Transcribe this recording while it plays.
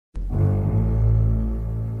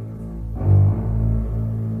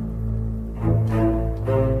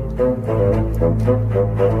All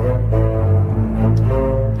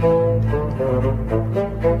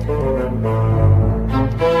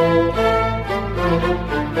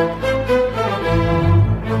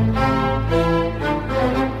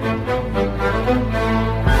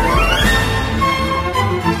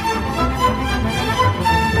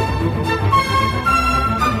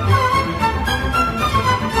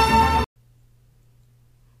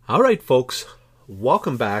right, folks,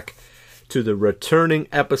 welcome back to the returning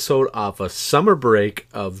episode of a summer break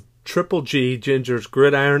of Triple G, Ginger's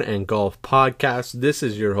Gridiron and Golf Podcast. This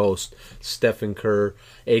is your host, Stephen Kerr,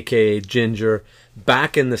 a.k.a. Ginger,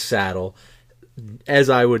 back in the saddle. As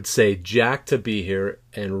I would say, jacked to be here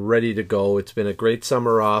and ready to go. It's been a great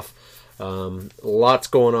summer off. Lots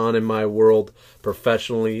going on in my world,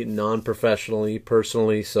 professionally, non-professionally,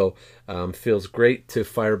 personally, so feels great to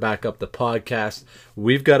fire back up the podcast.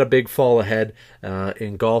 We've got a big fall ahead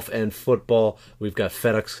in golf and football. We've got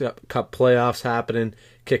FedEx Cup playoffs happening,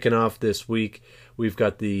 kicking off this week. We've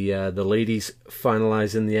got the ladies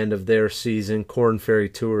finalizing the end of their season, Korn Ferry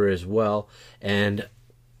Tour as well, and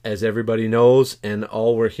as everybody knows, and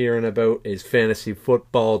all we're hearing about is fantasy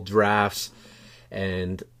football drafts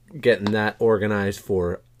and getting that organized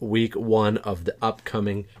for week 1 of the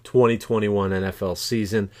upcoming 2021 NFL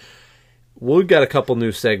season. We've got a couple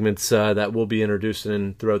new segments that we'll be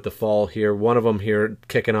introducing throughout the fall here. One of them here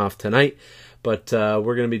kicking off tonight, but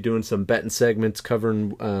we're going to be doing some betting segments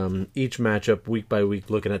covering each matchup week by week,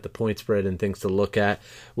 looking at the point spread and things to look at.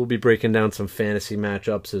 We'll be breaking down some fantasy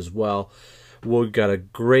matchups as well. We've got a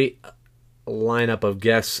great lineup of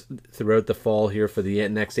guests throughout the fall here for the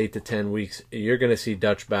next 8 to 10 weeks. You're going to see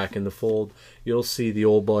Dutch back in the fold. You'll see the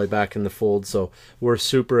old boy back in the fold. So we're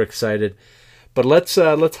super excited. But let's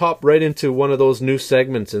hop right into one of those new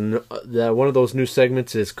segments, and one of those new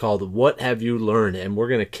segments is called "What Have You Learned?" And we're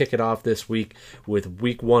going to kick it off this week with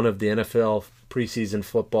week 1 of the NFL preseason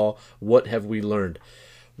football. What have we learned?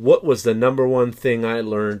 What was the number one thing I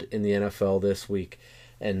learned in the NFL this week?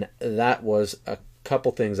 And that was a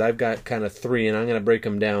couple things. I've got kind of 3, and I'm going to break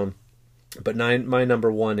them down. But my number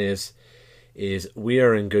 1 is we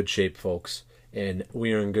are in good shape, folks, and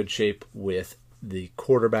we are in good shape with the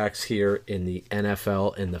quarterbacks here in the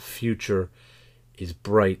NFL, and the future is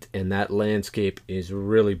bright, and that landscape is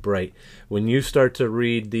really bright. When you start to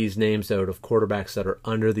read these names out of quarterbacks that are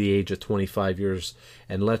under the age of 25 years,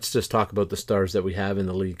 and let's just talk about the stars that we have in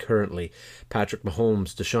the league currently: Patrick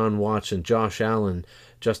Mahomes, Deshaun Watson, Josh Allen,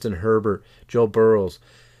 Justin Herbert, Joe Burrows,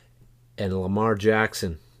 and Lamar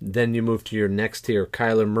Jackson. Then you move to your next tier: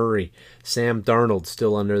 Kyler Murray, Sam Darnold,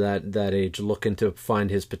 still under that age, looking to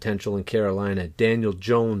find his potential in Carolina, Daniel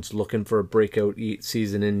Jones, looking for a breakout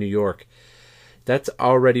season in New York. That's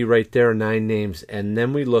already right there, 9 names. And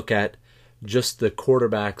then we look at just the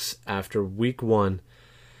quarterbacks after week 1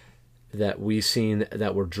 that we've seen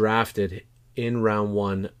that were drafted in round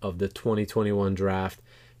 1 of the 2021 draft: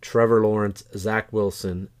 Trevor Lawrence, Zach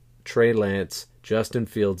Wilson, Trey Lance, Justin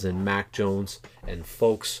Fields, and Mac Jones. And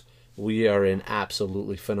folks, we are in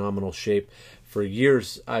absolutely phenomenal shape. For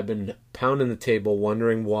years, I've been pounding the table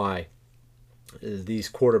wondering why these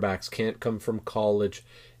quarterbacks can't come from college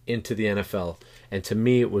into the NFL. And to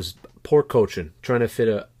me, it was poor coaching, trying to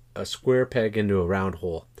fit a square peg into a round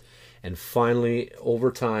hole. And finally,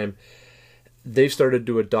 over time, they've started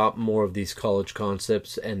to adopt more of these college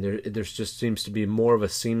concepts, and there just seems to be more of a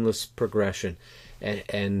seamless progression.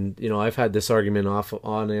 And you know, I've had this argument off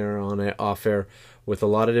air with a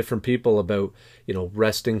lot of different people about, you know,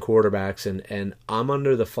 resting quarterbacks, and I'm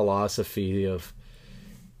under the philosophy of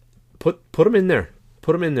put them in there.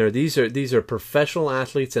 Put them in there. These are professional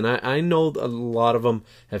athletes, and I know a lot of them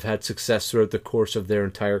have had success throughout the course of their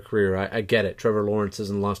entire career. I get it. Trevor Lawrence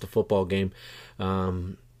hasn't lost a football game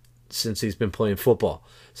since he's been playing football,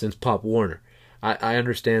 since Pop Warner. I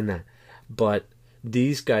understand that. But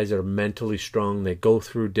these guys are mentally strong. They go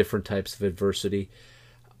through different types of adversity.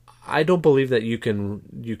 I don't believe that you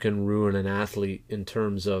can ruin an athlete in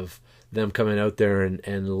terms of them coming out there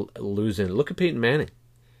and losing. Look at Peyton Manning.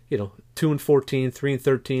 You know, 2-14,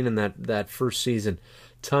 3-13 in that first season.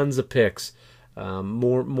 Tons of picks,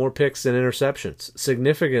 more picks than interceptions,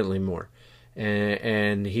 significantly more.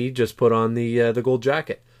 And he just put on the gold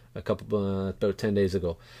jacket about 10 days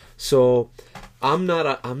ago. So I'm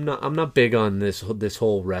not big on this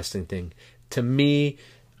whole resting thing. To me,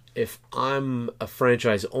 if I'm a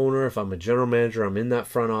franchise owner, if I'm a general manager, I'm in that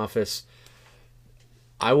front office,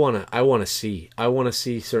 I want to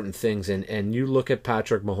see certain things, and you look at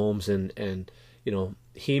Patrick Mahomes, and you know,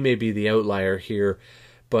 he may be the outlier here,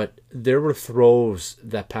 but there were throws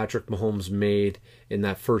that Patrick Mahomes made in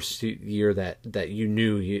that first year that you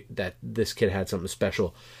knew that this kid had something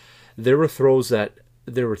special. there were things that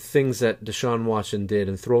Deshaun Watson did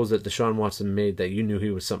and throws that Deshaun Watson made that you knew he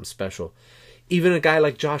was something special. Even a guy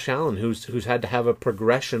like Josh Allen, who's had to have a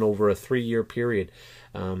progression over a 3-year period,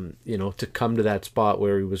 to come to that spot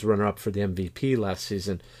where he was runner-up for the MVP last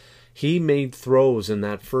season. He made throws in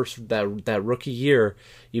that rookie year,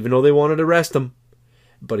 even though they wanted to rest him,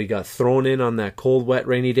 but he got thrown in on that cold, wet,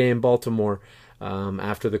 rainy day in Baltimore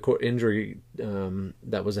after the injury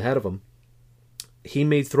that was ahead of him. He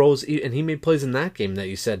made throws, and he made plays in that game that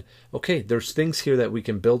you said, okay, there's things here that we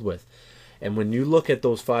can build with. And when you look at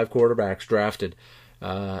those 5 quarterbacks drafted,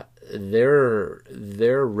 they're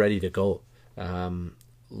ready to go.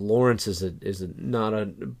 Lawrence is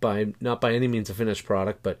not by any means a finished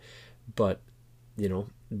product, but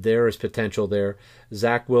there is potential there.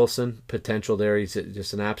 Zach Wilson, potential there. He's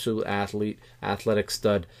just an absolute athletic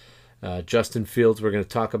stud. Justin Fields, we're going to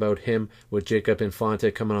talk about him with Jacob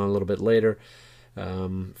Infante coming on a little bit later.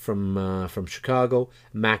 From Chicago.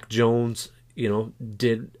 Mac Jones,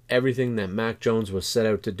 did everything that Mac Jones was set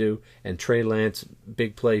out to do, and Trey Lance,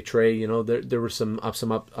 big play Trey. There were some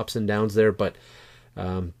ups and downs there, but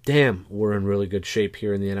we're in really good shape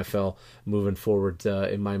here in the NFL moving forward.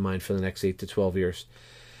 In my mind, for the next 8 to 12 years.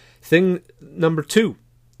 Thing number two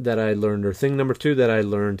that I learned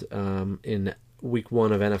in week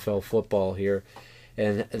 1 of NFL football here,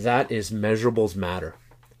 and that is measurables matter.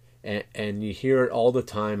 And you hear it all the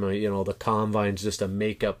time. The combine's just a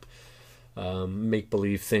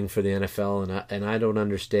make-believe thing for the NFL, and I don't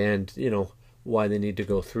understand, why they need to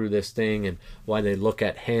go through this thing and why they look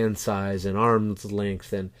at hand size and arm's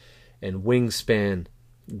length and wingspan,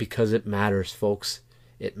 because it matters, folks.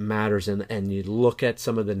 It matters, and you look at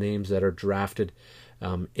some of the names that are drafted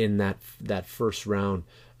in that first round.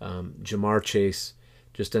 Jamar Chase,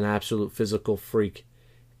 just an absolute physical freak.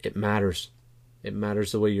 It matters. It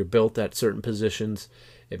matters the way you're built at certain positions.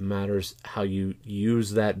 It matters how you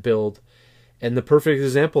use that build. And the perfect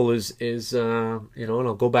example is and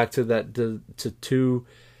I'll go back to that to 2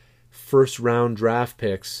 first-round draft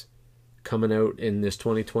picks coming out in this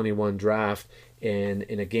 2021 draft, and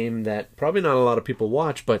in a game that probably not a lot of people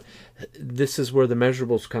watch, but this is where the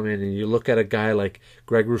measurables come in. And you look at a guy like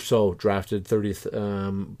Greg Rousseau, drafted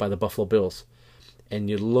 30th by the Buffalo Bills, and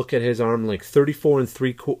you look at his arm length, 34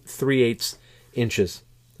 3/8 inches.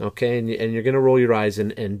 Okay, and you're gonna roll your eyes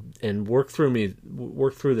and work through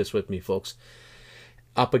this with me, folks.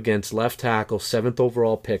 Up against left tackle, 7th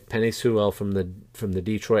overall pick, Penei Sewell from the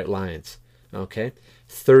Detroit Lions. Okay,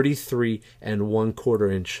 33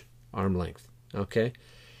 1/4 inch arm length. Okay,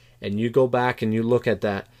 and you go back and you look at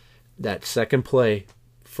that second play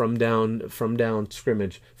from down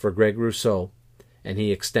scrimmage for Greg Rousseau, and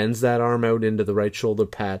he extends that arm out into the right shoulder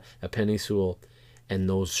pad of Penei Sewell. And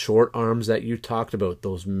those short arms that you talked about,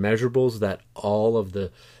 those measurables that all of the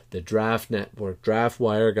draft network, draft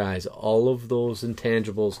wire guys, all of those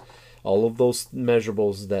intangibles, all of those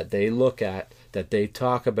measurables that they look at, that they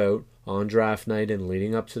talk about on draft night and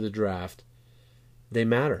leading up to the draft, they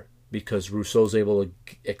matter, because Rousseau's able to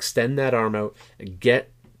extend that arm out, get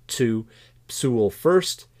to Sewell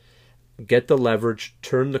first, get the leverage,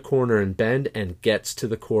 turn the corner and bend, and gets to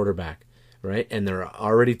the quarterback. Right, and they're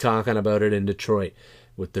already talking about it in Detroit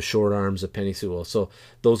with the short arms of Penei Sewell. So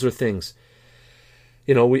those are things.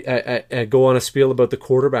 I go on a spiel about the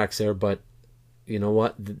quarterbacks there, but you know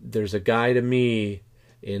what? There's a guy to me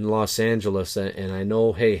in Los Angeles, and I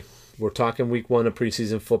know, hey, we're talking week 1 of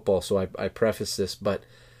preseason football, so I preface this, but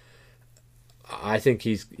I think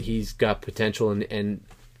he's got potential, and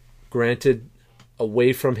granted,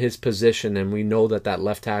 away from his position, and we know that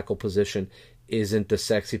left tackle position isn't the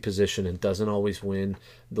sexy position and doesn't always win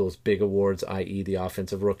those big awards, i.e. the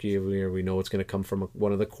Offensive Rookie of the Year. We know it's going to come from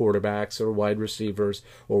one of the quarterbacks or wide receivers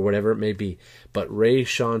or whatever it may be. But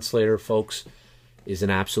Rashawn Slater, folks, is an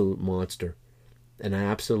absolute monster, an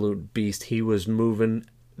absolute beast. He was moving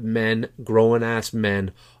men, grown-ass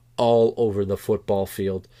men, all over the football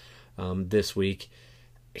field this week.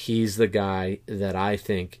 He's the guy that I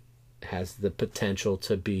think has the potential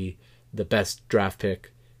to be the best draft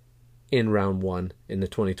pick in round 1 in the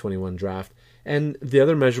 2021 draft. And the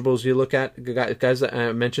other measurables you look at, guys that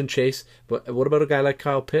I mentioned, Chase, but what about a guy like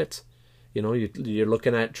Kyle Pitts? You're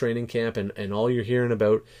looking at training camp, and all you're hearing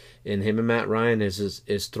about in him and Matt Ryan is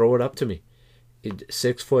throw it up to me.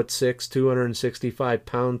 6'6", 265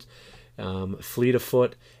 pounds, fleet of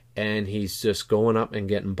foot, and he's just going up and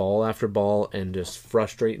getting ball after ball and just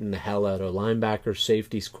frustrating the hell out of linebackers,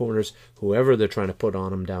 safeties, corners, whoever they're trying to put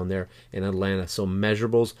on him down there in Atlanta. So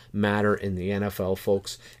measurables matter in the NFL,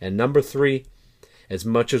 folks. And number 3, as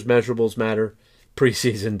much as measurables matter,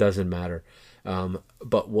 preseason doesn't matter.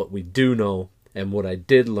 But what we do know And what I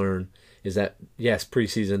did learn is that, yes,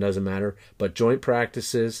 preseason doesn't matter, but joint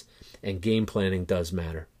practices and game planning does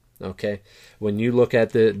matter. Okay? When you look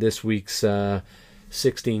at this week's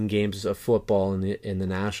 16 games of football in the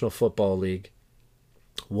National Football League,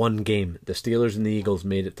 one game, the Steelers and the Eagles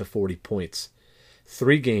made it to 40 points.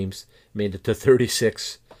 3 games made it to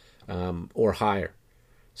 36 or higher.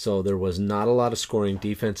 So there was not a lot of scoring.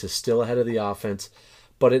 Defense is still ahead of the offense,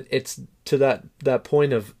 but it's to that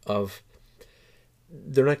point of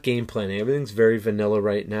they're not game planning. Everything's very vanilla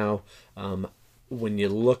right now. When you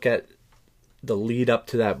look at the lead up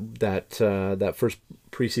to that first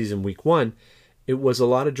preseason week 1, it was a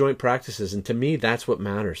lot of joint practices, and to me, that's what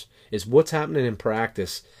matters. Is what's happening in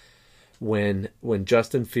practice when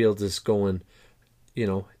Justin Fields is going,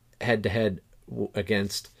 head to head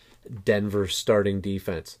against Denver's starting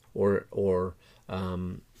defense or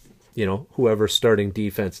whoever's starting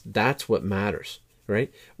defense. That's what matters,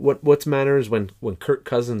 right? What's matters when Kirk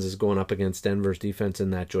Cousins is going up against Denver's defense in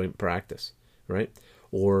that joint practice, right?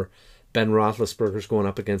 Or Ben Roethlisberger's going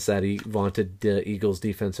up against that vaunted Eagles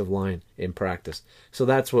defensive line in practice. So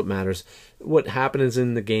that's what matters. What happens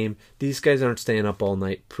in the game, these guys aren't staying up all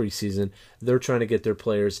night preseason. They're trying to get their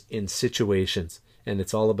players in situations, and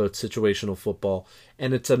it's all about situational football.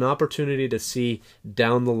 And it's an opportunity to see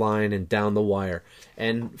down the line and down the wire.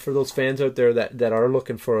 And for those fans out there that are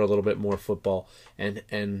looking for a little bit more football and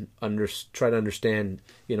try to understand,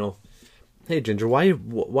 hey, Ginger, why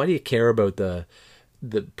do you care about the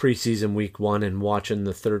preseason week 1 and watching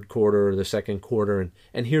the third quarter or the second quarter?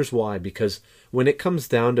 And here's why. Because when it comes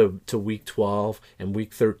down to week 12 and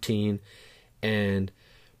week 13 and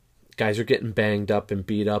guys are getting banged up and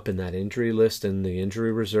beat up, and that injury list and the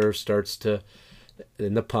injury reserve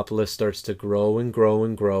and the pup list starts to grow and grow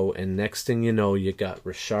and grow, and next thing you know, you got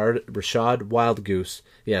Rashad Wildgoose,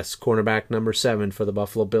 yes, cornerback number 7 for the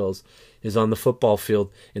Buffalo Bills, is on the football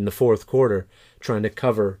field in the fourth quarter trying to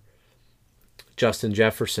cover Justin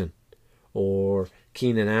Jefferson or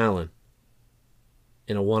Keenan Allen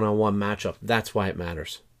in a one-on-one matchup. That's why it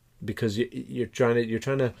matters, because you're trying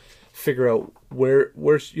to figure out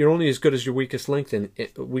where's you're only as good as your weakest link in the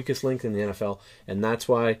NFL, and that's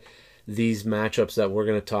why these matchups that we're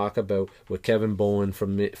going to talk about with Kevin Bowen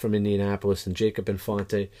from Indianapolis and Jacob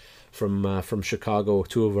Infante from Chicago,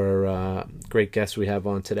 2 of our great guests we have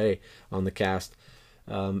on today on the cast.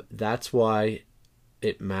 That's why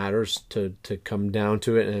it matters to come down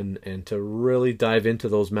to it and to really dive into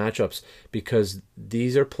those matchups, because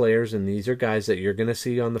these are players and these are guys that you're going to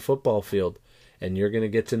see on the football field, and you're going to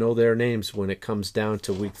get to know their names when it comes down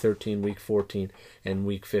to week 13, week 14, and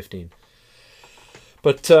week 15.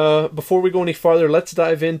 But before we go any farther, let's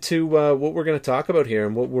dive into what we're going to talk about here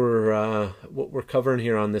and what we're covering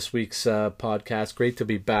here on this week's podcast. Great to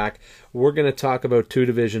be back. We're going to talk about 2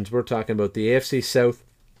 divisions. We're talking about the AFC South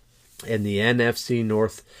and the NFC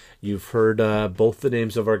North. You've heard both the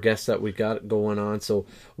names of our guests that we got going on, so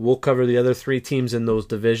we'll cover the other 3 teams in those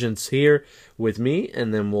divisions here with me,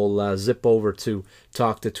 and then we'll zip over to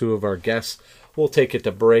talk to 2 of our guests. We'll take it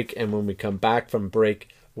to break, and when we come back from break,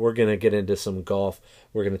 we're going to get into some golf.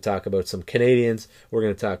 We're going to talk about some Canadians. We're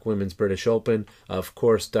going to talk Women's British Open. Of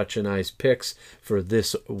course, Dutch and I's picks for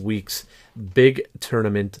this week's big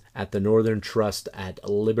tournament at the Northern Trust at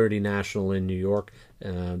Liberty National in New York.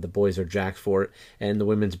 The boys are jacked for it. And the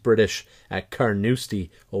Women's British at Carnoustie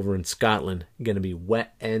over in Scotland. Going to be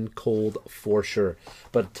wet and cold for sure.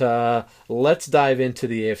 But let's dive into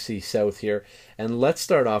the AFC South here. And let's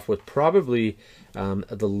start off with probably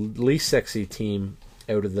the least sexy team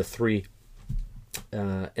out of the 3,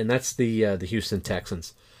 and that's the Houston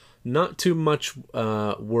Texans. Not too much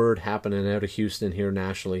word happening out of Houston here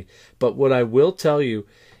nationally, but what I will tell you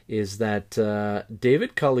is that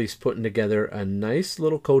David Culley's putting together a nice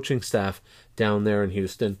little coaching staff down there in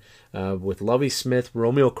Houston with Lovie Smith.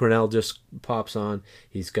 Romeo Crennel just pops on.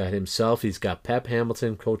 He's got Pep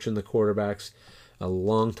Hamilton coaching the quarterbacks, a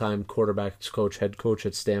longtime quarterbacks coach, head coach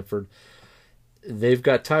at Stanford. They've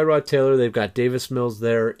got Tyrod Taylor. They've got Davis Mills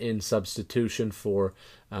there in substitution for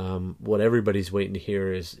what everybody's waiting to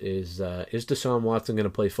hear is Deshaun Watson going to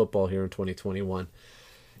play football here in 2021?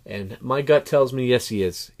 And my gut tells me yes, he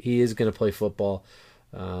is. He is going to play football.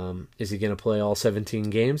 Is he going to play all 17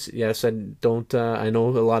 games? Yes, I don't. I know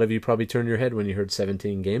a lot of you probably turned your head when you heard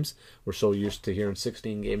 17 games. We're so used to hearing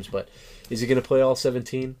 16 games, but is he going to play all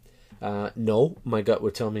 17? No, my gut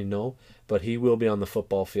would tell me no, but he will be on the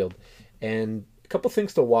football field. And a couple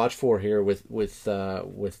things to watch for here with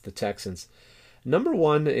the Texans. Number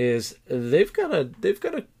one is they've got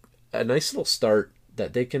a nice little start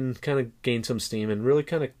that they can kind of gain some steam and really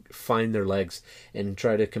kind of find their legs and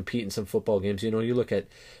try to compete in some football games. You know, you look at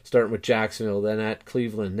starting with Jacksonville, then at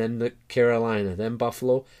Cleveland, then the Carolina, then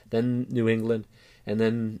Buffalo, then New England, and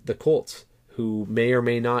then the Colts, who may or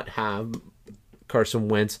may not have Carson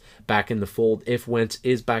Wentz back in the fold. If Wentz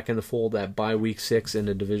is back in the fold at bye week 6 in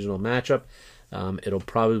a divisional matchup, it'll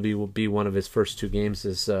probably be one of his first 2 games,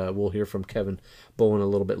 as we'll hear from Kevin Bowen a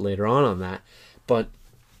little bit later on that. But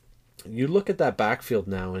you look at that backfield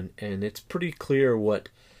now, and it's pretty clear what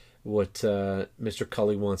Mr.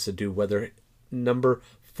 Culley wants to do, whether number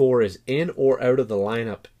 4 is in or out of the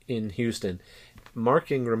lineup in Houston.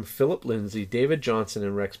 Mark Ingram, Philip Lindsay, David Johnson,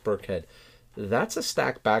 and Rex Burkhead. That's a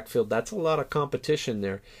stacked backfield. That's a lot of competition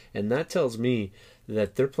there, and that tells me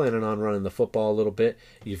that they're planning on running the football a little bit.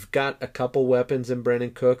 You've got a couple weapons in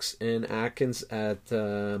Brandon Cooks and Akins at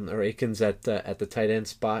the tight end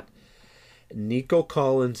spot. Nico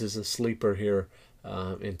Collins is a sleeper here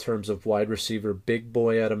in terms of wide receiver, big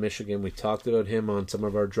boy out of Michigan. We talked about him on some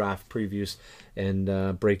of our draft previews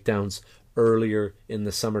and breakdowns earlier in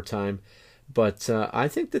the summertime. But I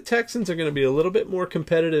think the Texans are going to be a little bit more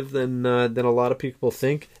competitive than a lot of people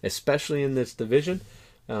think, especially in this division.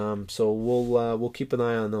 So we'll keep an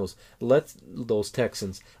eye on those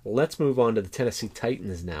Texans. Let's move on to the Tennessee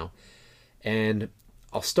Titans now, and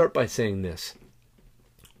I'll start by saying this: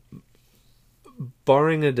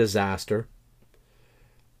 barring a disaster,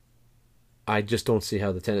 I just don't see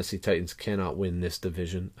how the Tennessee Titans cannot win this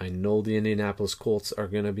division. I know the Indianapolis Colts are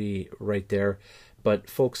going to be right there, but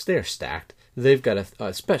folks, they're stacked. They've got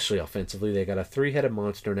especially offensively, they got a 3-headed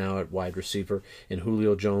monster now at wide receiver in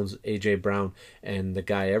Julio Jones, A.J. Brown, and the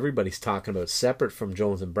guy everybody's talking about separate from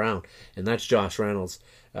Jones and Brown, and that's Josh Reynolds,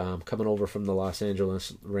 coming over from the Los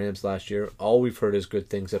Angeles Rams last year. All we've heard is good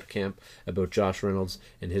things at camp about Josh Reynolds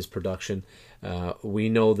and his production. We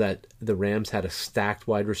know that the Rams had a stacked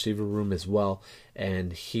wide receiver room as well,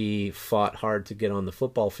 and he fought hard to get on the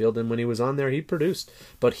football field, and when he was on there, he produced.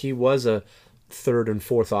 But he was a 3rd and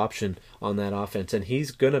 4th option on that offense, and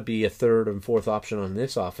he's going to be a 3rd and 4th option on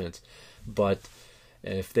this offense. But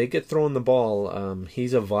if they get thrown the ball,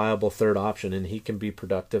 he's a viable 3rd option, and he can be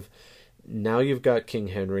productive. Now you've got King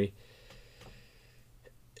Henry.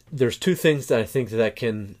 There's 2 things that I think that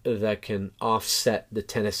can offset the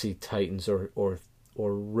Tennessee Titans or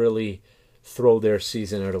really throw their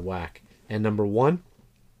season out of whack. And number 1,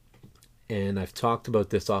 and I've talked about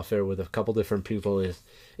this off air with a couple different people,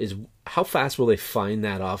 is how fast will they find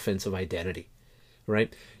that offensive identity,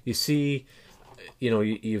 right? You see,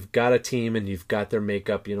 you've got a team and you've got their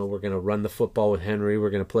makeup. We're going to run the football with Henry. We're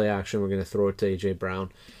going to play action. We're going to throw it to A.J.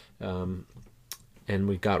 Brown. And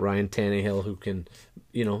we've got Ryan Tannehill who can,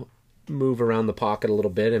 move around the pocket a little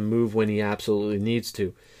bit and move when he absolutely needs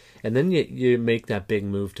to. And then you make that big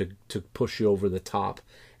move to push you over the top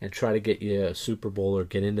and try to get you a Super Bowl or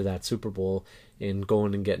get into that Super Bowl in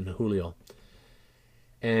going and getting Julio.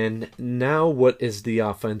 And now what is the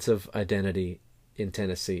offensive identity in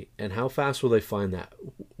Tennessee? And how fast will they find that?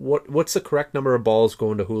 What's the correct number of balls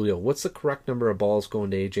going to Julio? What's the correct number of balls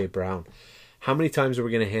going to A.J. Brown? How many times are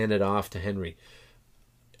we going to hand it off to Henry?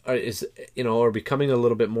 Are becoming a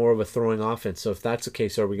little bit more of a throwing offense. So if that's the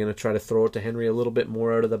case, are we going to try to throw it to Henry a little bit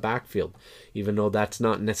more out of the backfield, even though that's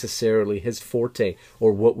not necessarily his forte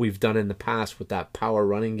or what we've done in the past with that power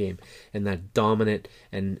running game and that dominant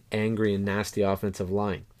and angry and nasty offensive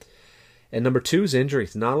line? And number 2 is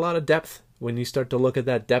injuries. Not a lot of depth when you start to look at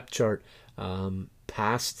that depth chart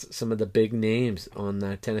past some of the big names on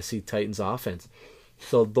that Tennessee Titans offense.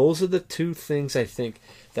 So those are the 2 things I think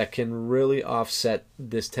that can really offset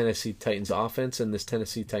this Tennessee Titans offense and this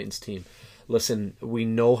Tennessee Titans team. Listen, we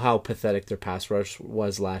know how pathetic their pass rush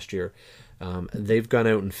was last year. They've gone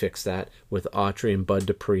out and fixed that with Autry and Bud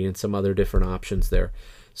Dupree and some other different options there.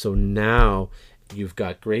 So now you've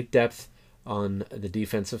got great depth on the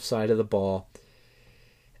defensive side of the ball.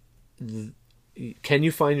 Can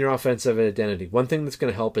you find your offensive identity? One thing that's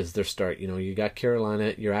going to help is their start. You got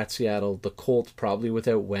Carolina, you're at Seattle, the Colts probably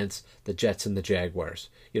without Wentz, the Jets and the Jaguars.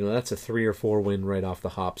 That's a 3 or 4 win right off the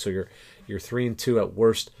hop. So you're 3-2 at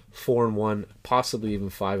worst, 4-1, possibly even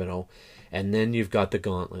 5-0. And then you've got the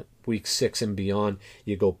gauntlet. Week 6 and beyond,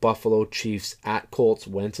 you go Buffalo, Chiefs, at Colts.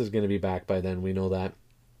 Wentz is going to be back by then, we know that.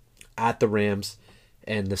 At the Rams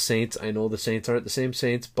and the Saints. I know the Saints aren't the same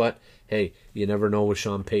Saints, but hey, you never know with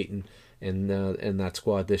Sean Payton and that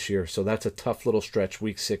squad this year. So that's a tough little stretch,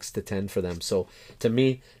 week 6 to 10 for them. So to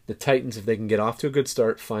me, the Titans, if they can get off to a good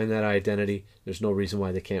start, find that identity, there's no reason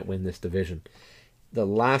why they can't win this division. The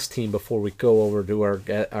last team before we go over to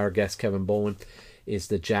our guest Kevin Bowen is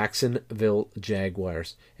the Jacksonville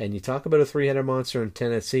Jaguars. And you talk about a 3-headed monster in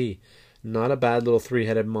Tennessee. not a bad little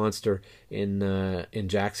three-headed monster in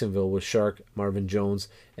Jacksonville with Shark, Marvin Jones,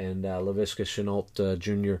 and Laviska Shenault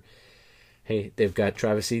Jr. Hey, they've got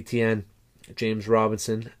Travis Etienne, James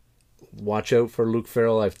Robinson. Watch out for Luke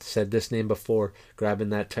Farrell. I've said this name before, grabbing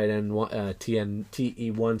that tight end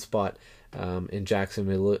TE1 spot in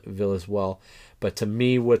Jacksonville as well. But to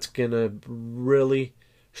me, what's gonna really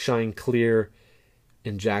shine clear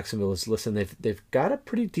in Jacksonville is, listen, they've got a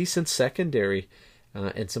pretty decent secondary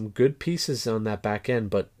and some good pieces on that back end.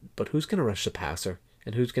 But who's gonna rush the passer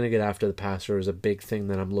and who's gonna get after the passer is a big thing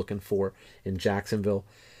that I'm looking for in Jacksonville.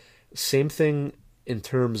 Same thing in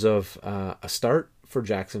terms of a start for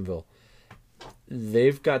Jacksonville.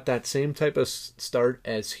 They've got that same type of start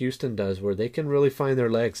as Houston does, where they can really find their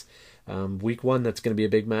legs. Week 1, that's going to be a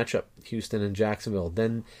big matchup, Houston and Jacksonville.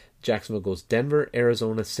 Then Jacksonville goes Denver,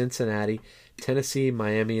 Arizona, Cincinnati, Tennessee,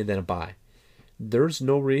 Miami, and then a bye. There's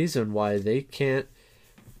no reason why they can't,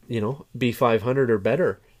 be 500 or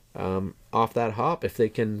better off that hop if they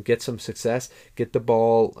can get some success, get the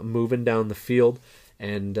ball moving down the field.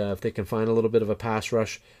 And if they can find a little bit of a pass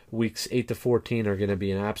rush, weeks 8 to 14 are going to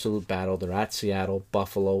be an absolute battle. They're at Seattle,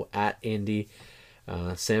 Buffalo, at Indy,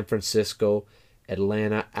 San Francisco,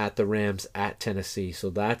 Atlanta, at the Rams, at Tennessee. So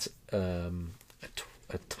that's a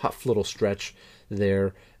tough little stretch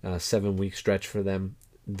there, 7-week stretch for them.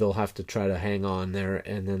 They'll have to try to hang on there,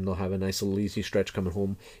 and then they'll have a nice little easy stretch coming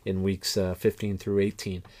home in weeks 15 through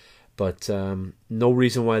 18. But no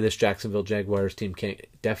reason why this Jacksonville Jaguars team can't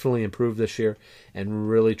definitely improve this year and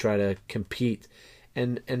really try to compete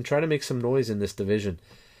and try to make some noise in this division.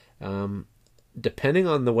 Depending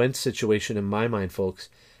on the Wentz situation, in my mind, folks,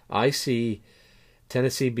 I see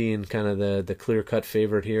Tennessee being kind of the clear-cut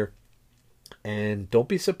favorite here. And don't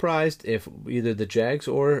be surprised if either the Jags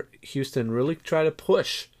or Houston really try to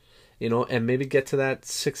push, and maybe get to that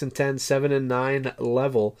 6-10, 7-9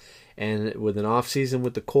 level. And with an off season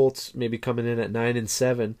with the Colts maybe coming in at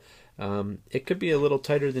 9-7, it could be a little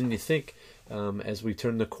tighter than you think as we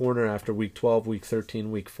turn the corner after week 12, week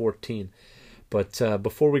 13, week 14. But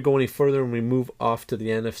before we go any further and we move off to the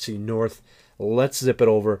NFC North, let's zip it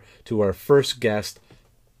over to our first guest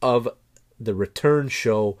of the return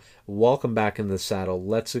show. Welcome back in the saddle.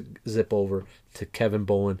 Let's zip over to Kevin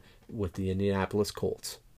Bowen with the Indianapolis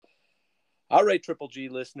Colts. All right, Triple G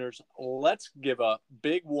listeners, let's give a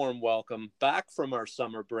big warm welcome back from our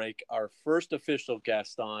summer break, our first official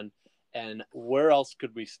guest on, and where else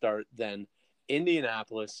could we start than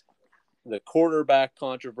Indianapolis, the quarterback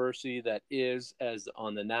controversy that is, as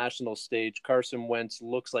on the national stage, Carson Wentz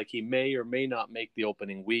looks like he may or may not make the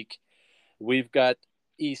opening week. We've got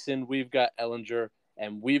Eason, we've got Ellinger,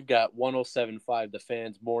 and we've got 107.5, the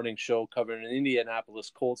Fans Morning Show, covering the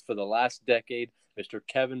Indianapolis Colts for the last decade. Mr.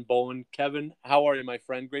 Kevin Bowen. Kevin, how are you, my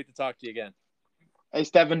friend? Great to talk to you again. Hey,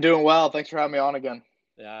 Stephen, doing well. Thanks for having me on again.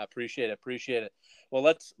 Yeah, appreciate it. Well,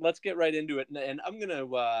 let's get right into it, and I'm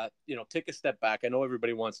gonna take a step back. I know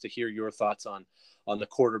everybody wants to hear your thoughts on the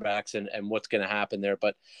quarterbacks and what's going to happen there,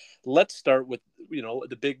 but let's start with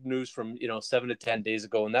the big news from 7 to 10 days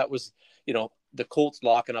ago, and that was the Colts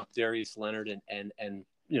locking up Darius Leonard and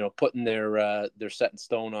putting their set in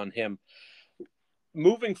stone on him.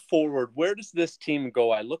 Moving forward, where does this team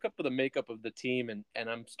go? I look up at the makeup of the team, and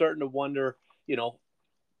I'm starting to wonder,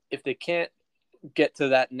 if they can't get to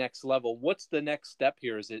that next level, what's the next step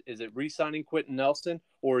here? Is it re-signing Quentin Nelson,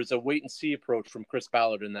 or is it a wait-and-see approach from Chris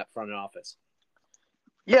Ballard in that front office?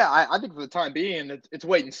 Yeah, I think for the time being, it's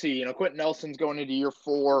wait and see. Quentin Nelson's going into year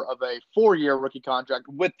 4 of a 4-year rookie contract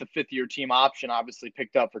with the 5th-year team option, obviously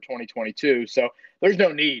picked up for 2022. So there's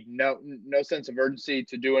no need, no sense of urgency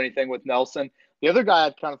to do anything with Nelson. The other guy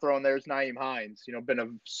I'd kind of throw in there is Nyheim Hines. Been a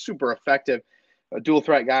super effective dual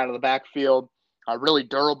threat guy out of the backfield, really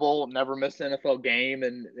durable, never missed an NFL game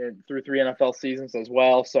and through 3 NFL seasons as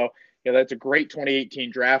well. So that's a great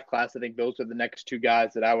 2018 draft class. I think those are the next 2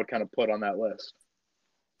 guys that I would kind of put on that list.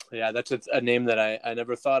 Yeah, that's a name that I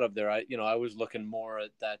never thought of there. I was looking more at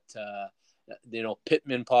that,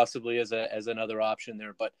 Pittman possibly as another option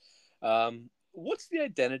there. But what's the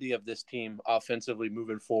identity of this team offensively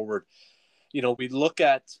moving forward? We look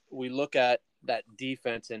at that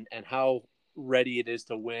defense and how ready it is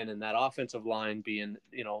to win, and that offensive line being,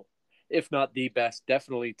 if not the best,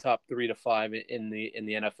 definitely top 3 to 5 in the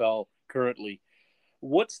NFL currently.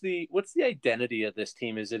 What's the identity of this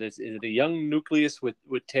team? Is it a young nucleus with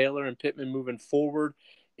Taylor and Pittman moving forward?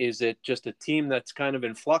 Is it just a team that's kind of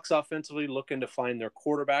in flux offensively, looking to find their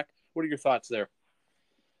quarterback? What are your thoughts there?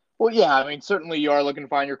 Well, yeah, I mean, certainly you are looking to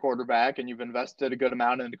find your quarterback, and you've invested a good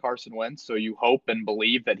amount into Carson Wentz, so you hope and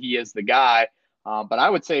believe that he is the guy. But I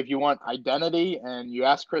would say if you want identity and you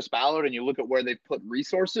ask Chris Ballard and you look at where they put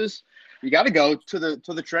resources, you got to go to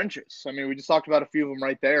the trenches. I mean, we just talked about a few of them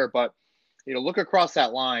right there, but look across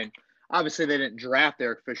that line. Obviously, they didn't draft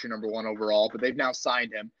Eric Fisher #1 overall, but they've now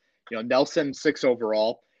signed him. Nelson 6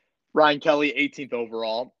 overall, Ryan Kelly 18th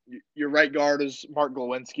overall. Your right guard is Mark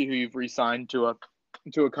Glowinski, who you've re-signed to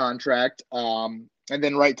a contract. And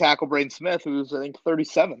then right tackle Braden Smith, who's I think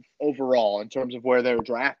 37th overall in terms of where they were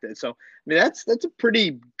drafted. So I mean that's a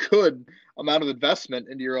pretty good amount of investment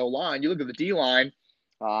into your O line. You look at the D line.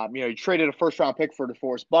 You traded a first-round pick for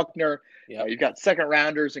DeForest Buckner. Yep. You've got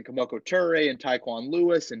second-rounders in Kamoko Ture and Taekwon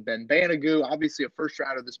Lewis and Ben Banogu. Obviously, a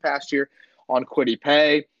first-rounder this past year on Kwity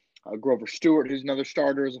Paye. Grover Stewart, who's another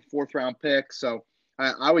starter, is a fourth-round pick. So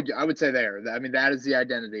I would say there. I mean, that is the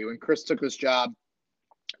identity. When Chris took this job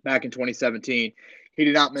back in 2017, he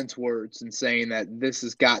did not mince words in saying that this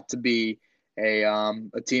has got to be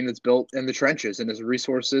a team that's built in the trenches, and his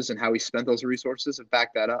resources and how he spent those resources have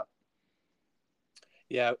backed that up.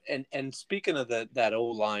 Yeah, and speaking of that O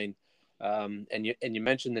line, and you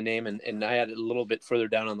mentioned the name, and I had it a little bit further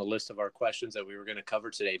down on the list of our questions that we were going to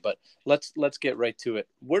cover today. But let's get right to it.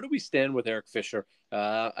 Where do we stand with Eric Fisher?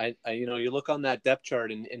 You look on that depth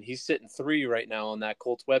chart, and he's sitting 3 right now on that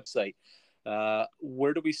Colts website.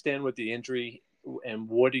 Where do we stand with the injury, and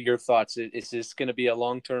what are your thoughts? Is this going to be a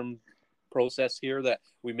long-term process here that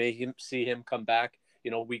we may see him come back,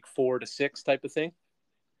 week 4 to 6 type of thing?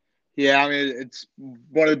 Yeah, I mean, it's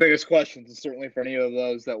one of the biggest questions, and certainly for any of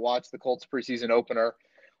those that watch the Colts preseason opener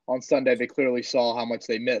on Sunday, they clearly saw how much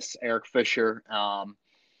they miss Eric Fisher.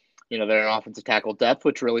 Their offensive tackle depth,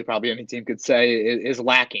 which really probably any team could say is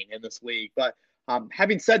lacking in this league. But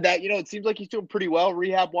having said that, it seems like he's doing pretty well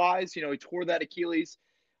rehab-wise. He tore that Achilles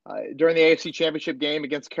during the AFC Championship game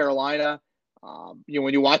against Carolina.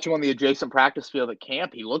 When you watch him on the adjacent practice field at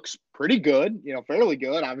camp, he looks pretty good, fairly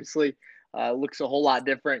good. Obviously, looks a whole lot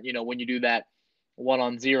different, when you do that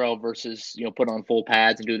 1-on-0 versus, put on full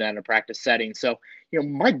pads and do that in a practice setting. So,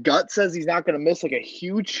 my gut says he's not going to miss like a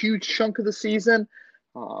huge chunk of the season.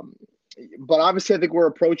 But obviously I think we're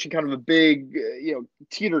approaching kind of a big,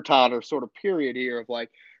 teeter-totter sort of period here of like,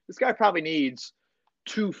 this guy probably needs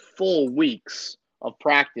 2 full weeks of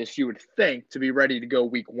practice, you would think, to be ready to go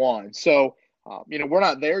week 1. So, we're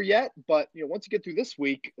not there yet, but, once you get through this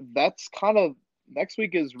week, that's kind of, next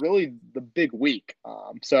week is really the big week.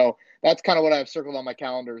 So that's kind of what I've circled on my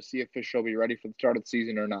calendar to see if Fisher will be ready for the start of the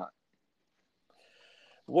season or not.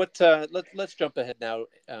 Let's jump ahead now,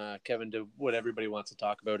 Kevin, to what everybody wants to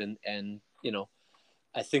talk about. And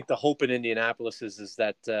I think the hope in Indianapolis is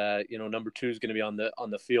that, number 2 is going to be on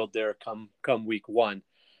the field there come week 1.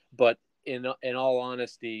 But in all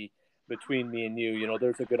honesty, between me and you,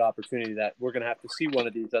 there's a good opportunity that we're going to have to see one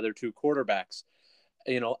of these other 2 quarterbacks.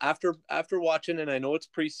 After watching, and I know it's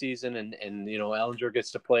preseason and Ehlinger gets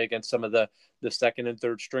to play against some of the second and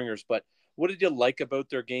third stringers, but what did you like about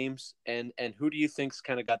their games, and who do you think's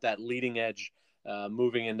kind of got that leading edge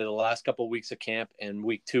moving into the last couple of weeks of camp and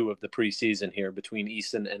week 2 of the preseason here between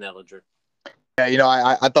Eason and Ehlinger? Yeah,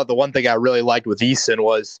 I thought the one thing I really liked with Eason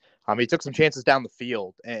was he took some chances down the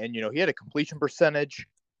field, and he had a completion percentage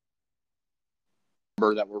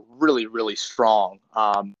that were really, really strong.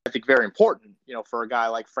 I think very important, for a guy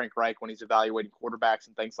like Frank Reich when he's evaluating quarterbacks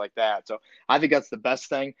and things like that. So I think that's the best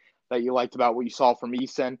thing that you liked about what you saw from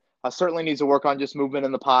Eason. Certainly needs to work on just movement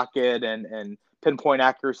in the pocket and pinpoint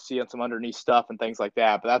accuracy on some underneath stuff and things like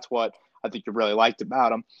that. But that's what I think you really liked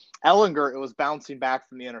about him. Ehlinger, it was bouncing back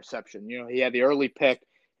from the interception. He had the early pick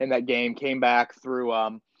in that game, came back through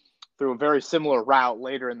a very similar route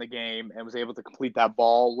later in the game and was able to complete that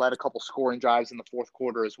ball, led a couple scoring drives in the fourth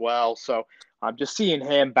quarter as well. So just seeing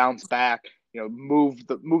him bounce back, move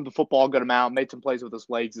the football a good amount, made some plays with his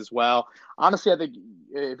legs as well. Honestly, I think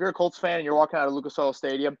if you're a Colts fan and you're walking out of Lucas Oil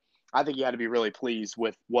Stadium, I think you had to be really pleased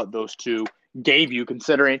with what those 2 gave you,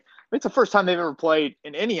 considering it's the first time they've ever played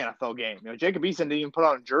in any NFL game. Jacob Eason didn't even put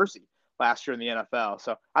on a jersey last year in the NFL.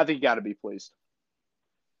 So I think you got to be pleased.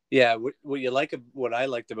 Yeah, what I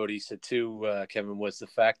liked about Issa too, Kevin, was the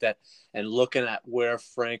fact that, and looking at where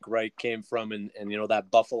Frank Reich came from, and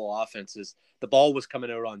that Buffalo offense is, the ball was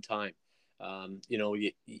coming out on time.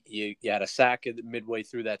 You had a sack midway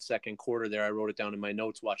through that second quarter there. I wrote it down in my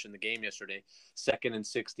notes watching the game yesterday. 2nd and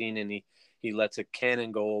 16, and he lets a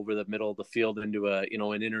cannon go over the middle of the field into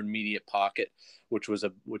an intermediate pocket, which is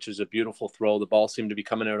a beautiful throw. The ball seemed to be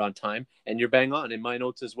coming out on time, and you're bang on. In my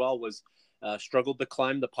notes as well was struggled to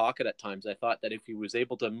climb the pocket at times. I thought that if he was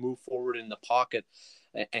able to move forward in the pocket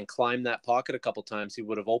and climb that pocket a couple times, he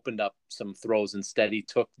would have opened up some throws. Instead, he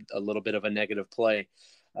took a little bit of a negative play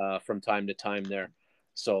from time to time there.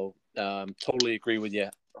 So Totally agree with you.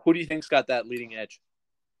 Who do you think's got that leading edge?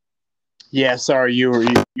 Yeah, sorry, you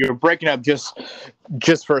were breaking up just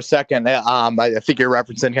for a second. I think you're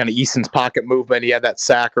referencing kind of Eason's pocket movement. He had that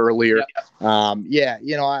sack earlier. Yep.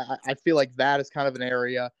 I feel like that is kind of an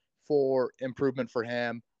area for improvement for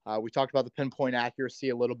him. We talked about the pinpoint accuracy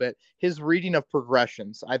a little bit. His reading of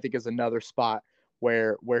progressions, I think, is another spot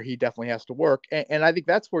where he definitely has to work. And I think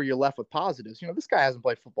that's where you're left with positives. This guy hasn't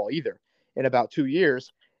played football either in about 2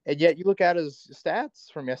 years. And yet you look at his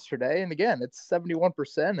stats from yesterday, and again, it's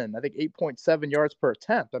 71% and I think 8.7 yards per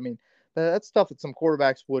attempt. I mean, that's stuff that some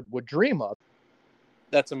quarterbacks would dream of.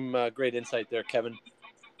 That's some great insight there, Kevin.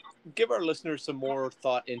 Give our listeners some more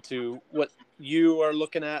thought into what you are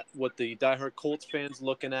looking at, what the diehard Colts fans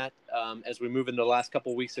looking at as we move into the last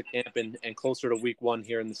couple of weeks of camp and closer to week 1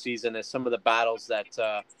 here in the season, as some of the battles that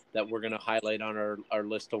we're going to highlight on our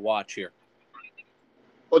list to watch here.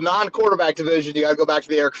 Well, non-quarterback division, you got to go back to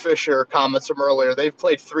the Eric Fisher comments from earlier. They've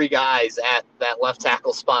played 3 guys at that left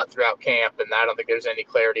tackle spot throughout camp, and I don't think there's any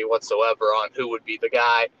clarity whatsoever on who would be the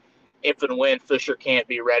guy if and when Fisher can't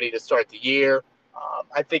be ready to start the year.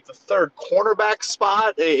 I think the third cornerback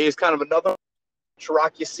spot is kind of another.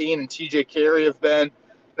 Tarak Yassin and TJ Carey have been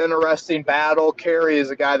an interesting battle. Carey is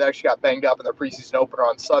a guy that actually got banged up in their preseason opener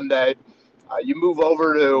on Sunday. You move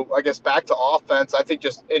over to, I guess, back to offense. I think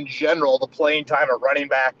just in general, the playing time at running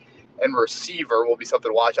back and receiver will be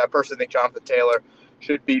something to watch. I personally think Jonathan Taylor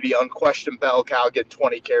should be the unquestioned bell cow, get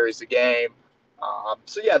 20 carries a game.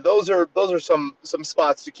 Those are some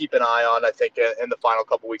spots to keep an eye on, I think, in the final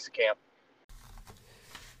couple weeks of camp.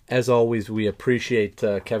 As always, we appreciate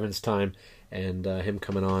Kevin's time and him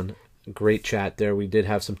coming on. Great chat there. We did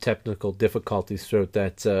have some technical difficulties throughout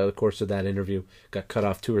the course of that interview. Got cut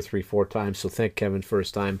off 2 or 3, 4 times. So thank Kevin for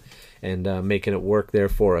his time and making it work there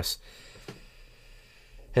for us.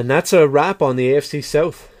 And that's a wrap on the AFC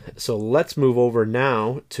South. So let's move over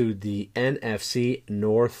now to the NFC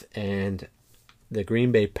North and the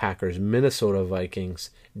Green Bay Packers, Minnesota Vikings,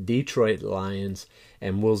 Detroit Lions,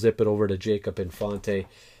 and we'll zip it over to Jacob Infante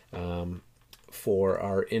for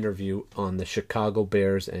our interview on the Chicago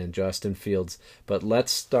Bears and Justin Fields. But let's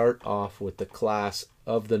start off with the class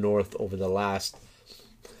of the North over the last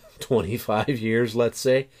 25 years, let's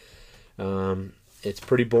say. It's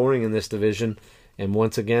pretty boring in this division, and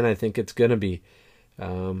once again, I think it's going to be.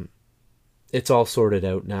 It's all sorted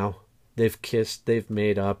out now. They've kissed, they've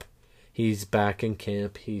made up. He's back in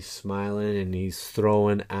camp, he's smiling, and he's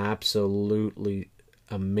throwing absolutely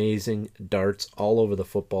amazing darts all over the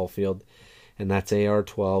football field. And that's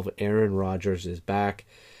AR-12. Aaron Rodgers is back.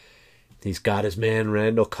 He's got his man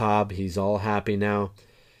Randall Cobb. He's all happy now.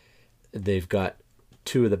 They've got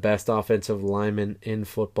 2 of the best offensive linemen in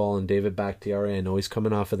football, and David Bakhtiari. I know he's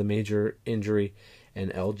coming off of the major injury,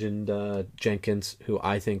 and Elgin Jenkins, who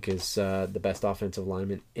I think is the best offensive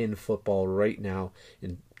lineman in football right now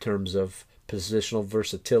in terms of positional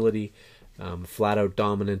versatility, flat-out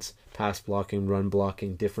dominance, pass blocking, run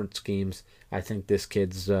blocking, different schemes. I think this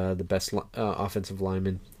kid's the best offensive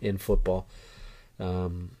lineman in football.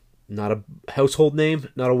 Not a household name,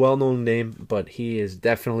 not a well-known name, but he is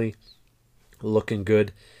definitely looking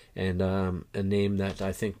good, and a name that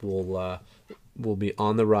I think will be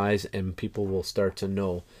on the rise, and people will start to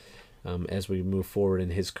know as we move forward in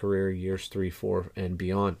his career, years 3, 4, and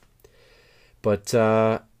beyond. But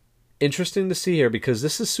interesting to see here, because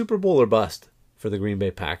this is Super Bowl or bust for the Green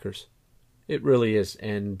Bay Packers. It really is,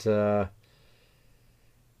 and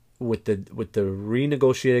with the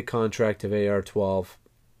renegotiated contract of AR-12,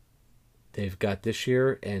 they've got this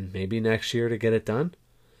year and maybe next year to get it done,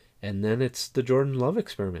 and then it's the Jordan Love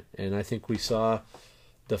experiment. And I think we saw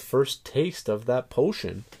the first taste of that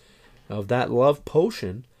potion, of that love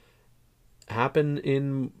potion, happen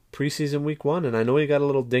in preseason week 1. And I know he got a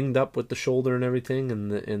little dinged up with the shoulder and everything,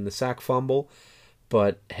 and the sack fumble,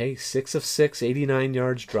 but hey, 6 of 6, 89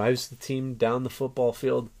 yards, drives the team down the football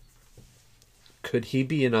field. Could he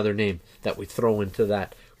be another name that we throw into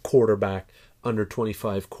that quarterback, under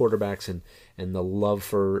 25 quarterbacks, and the love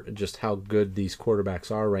for just how good these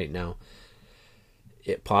quarterbacks are right now?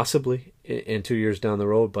 It possibly in 2 years down the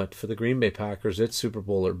road, but for the Green Bay Packers, it's Super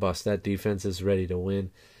Bowl or bust. That defense is ready to win.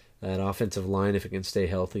 That offensive line, if it can stay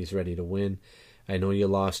healthy, is ready to win. I know you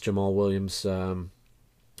lost Jamal Williams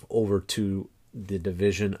over to the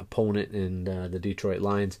division opponent in the Detroit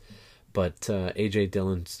Lions, but A.J.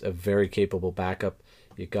 Dillon's a very capable backup.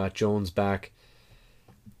 You got Jones back.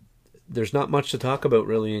 There's not much to talk about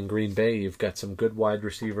really in Green Bay. You've got some good wide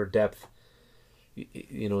receiver depth.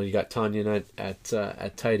 You know, you got Tanyan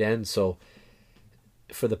at tight end. So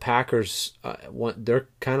for the Packers, they're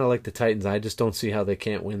kind of like the Titans. I just don't see how they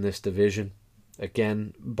can't win this division.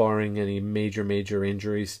 Again, barring any major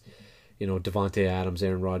injuries, Devontae Adams,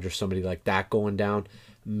 Aaron Rodgers, somebody like that going down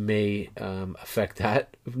may affect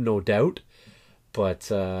that, no doubt.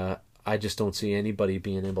 But I just don't see anybody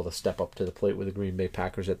being able to step up to the plate with the Green Bay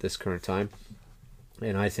Packers at this current time.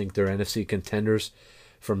 And I think they're NFC contenders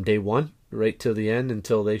from day one right till the end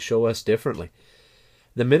until they show us differently.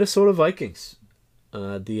 The Minnesota Vikings,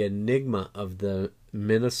 the enigma of the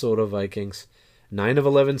Minnesota Vikings, 9 of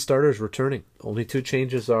 11 starters returning. Only 2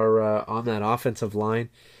 changes are on that offensive line,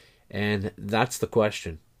 and that's the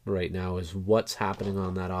question right now, is what's happening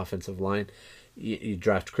on that offensive line. You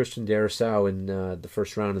draft Christian Darrisaw in the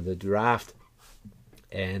first round of the draft,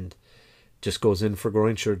 and just goes in for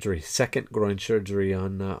groin surgery. Second groin surgery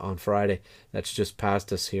on Friday. That's just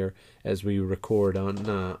past us here as we record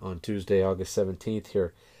on Tuesday, August 17th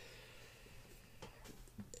here.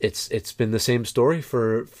 It's been the same story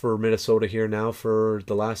for Minnesota here now for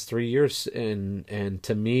the last 3 years, and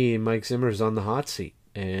to me, Mike Zimmer's on the hot seat,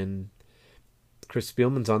 and Chris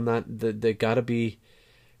Spielman's on that. They gotta be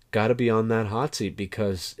on that hot seat,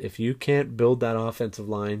 because if you can't build that offensive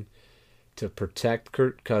line to protect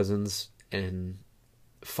Kirk Cousins and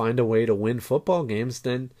find a way to win football games,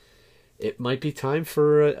 then it might be time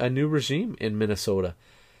for a new regime in Minnesota.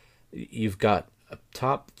 You've got a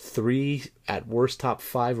top 3, at worst top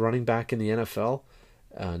 5 running back in the NFL,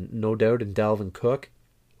 no doubt, in Dalvin Cook.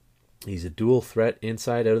 He's a dual threat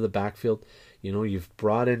inside, out of the backfield. You've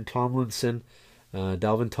brought in Tomlinson,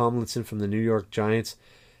 Dalvin Tomlinson from the New York Giants,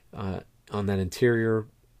 on that interior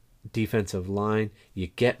defensive line. You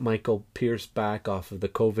get Michael Pierce back off of the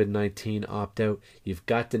COVID-19 opt-out. You've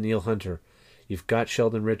got Danielle Hunter. You've got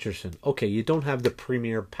Sheldon Richardson. Okay, you don't have the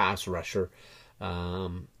premier pass rusher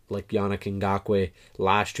like Yannick Ngakoue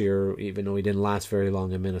last year, even though he didn't last very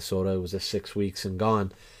long in Minnesota. It was a 6 weeks and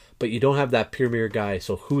gone. But you don't have that premier guy,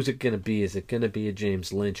 so who's it going to be? Is it going to be a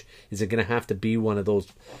James Lynch? Is it going to have to be one of those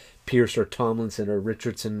Pierce or Tomlinson or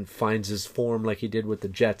Richardson finds his form like he did with the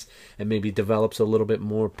Jets and maybe develops a little bit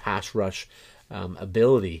more pass rush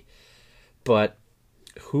ability? But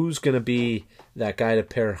who's going to be that guy to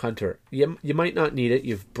pair Hunter? You might not need it.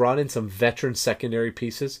 You've brought in some veteran secondary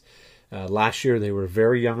pieces. Last year they were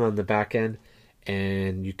very young on the back end,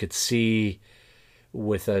 and you could see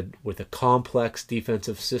with a complex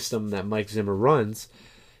defensive system that Mike Zimmer runs,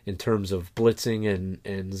 in terms of blitzing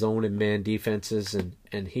and zone and man defenses,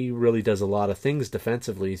 and he really does a lot of things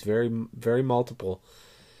defensively. He's very, very multiple.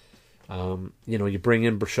 You bring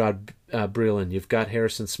in Brashad Breeland, you've got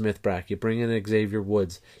Harrison Smith back, you bring in Xavier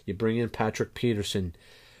Woods, you bring in Patrick Peterson,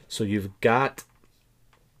 so you've got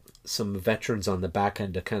some veterans on the back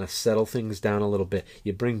end to kind of settle things down a little bit.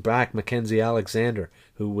 You bring back Mackenzie Alexander,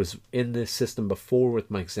 who was in this system before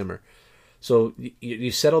with Mike Zimmer. So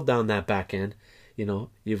you settle down that back end.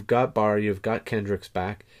 You've got Barr, you've got Kendricks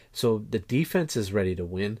back. So the defense is ready to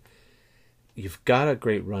win. You've got a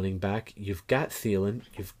great running back. You've got Thielen.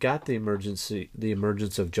 You've got the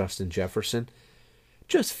emergence of Justin Jefferson.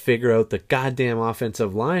 Just figure out the goddamn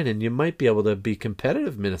offensive line, and you might be able to be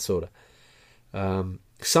competitive, Minnesota.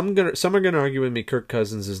 Some are gonna argue with me Kirk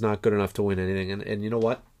Cousins is not good enough to win anything, and you know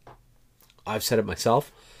what? I've said it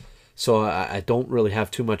myself, so I don't really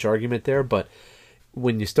have too much argument there. But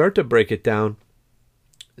when you start to break it down,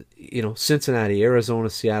 Cincinnati, Arizona,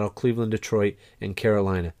 Seattle, Cleveland, Detroit, and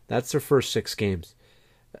Carolina, that's their first 6 games.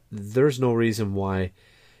 There's no reason why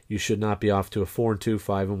you should not be off to a 4-2,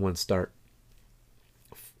 5-1 start.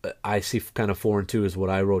 I see kind of 4-2 is what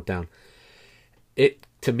I wrote down. It,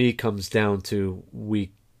 to me, comes down to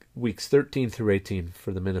weeks 13 through 18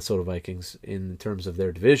 for the Minnesota Vikings in terms of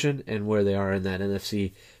their division and where they are in that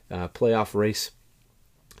NFC playoff race.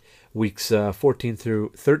 Weeks 13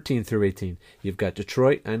 through 18. You've got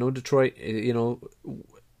Detroit. I know Detroit,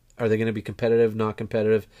 are they going to be competitive, not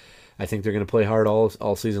competitive? I think they're going to play hard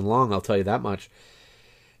all season long, I'll tell you that much.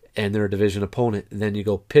 And they're a division opponent. Then you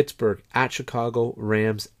go Pittsburgh, at Chicago,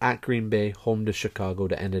 Rams, at Green Bay, home to Chicago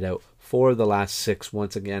to end it out. 4 of the last 6,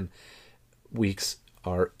 once again, weeks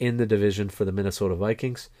are in the division for the Minnesota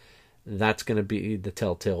Vikings. That's going to be the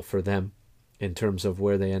telltale for them in terms of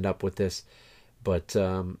where they end up with this. But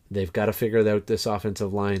they've got to figure out this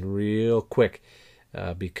offensive line real quick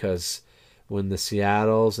because when the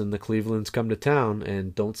Seattles and the Clevelands come to town,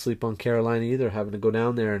 and don't sleep on Carolina either, having to go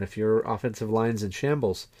down there, and if your offensive line's in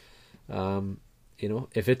shambles,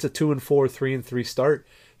 if it's a 2-4, 3-3 start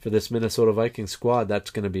for this Minnesota Vikings squad, that's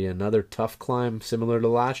going to be another tough climb, similar to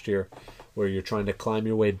last year, where you're trying to climb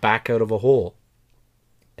your way back out of a hole.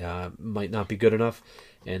 Might not be good enough,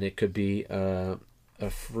 and it could be a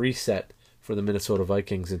reset for the Minnesota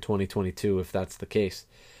Vikings in 2022 if that's the case.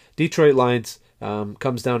 Detroit Lions,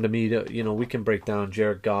 Comes down to me to, we can break down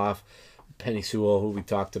Jared Goff, Penny Sewell, who we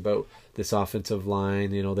talked about, this offensive line.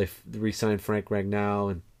 They re-signed Frank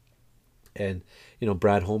Ragnow, and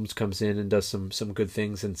Brad Holmes comes in and does some good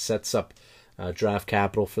things and sets up draft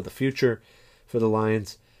capital for the future for the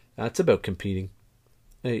Lions. It's about competing.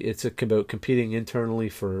 It's about competing internally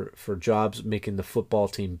for jobs, making the football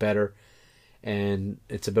team better, and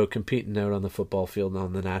it's about competing out on the football field and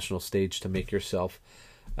on the national stage to make yourself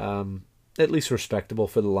at least respectable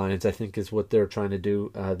for the Lions, I think, is what they're trying to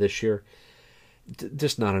do this year.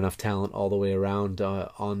 Just not enough talent all the way around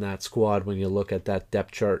on that squad when you look at that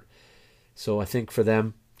depth chart. So I think for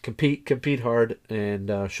them, compete hard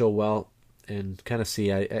and show well, and kind of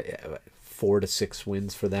see 4 to 6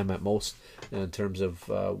 wins for them at most in terms of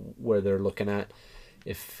where they're looking at.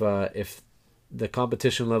 If the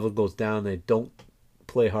competition level goes down, they don't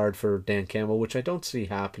play hard for Dan Campbell, which I don't see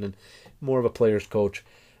happening. More of a player's coach.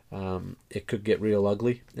 It could get real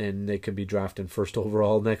ugly, and they could be drafting first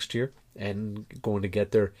overall next year and going to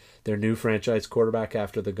get their new franchise quarterback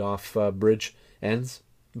after the Goff bridge ends.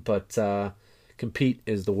 But compete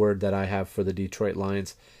is the word that I have for the Detroit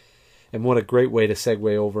Lions. And what a great way to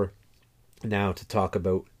segue over now to talk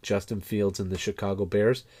about Justin Fields and the Chicago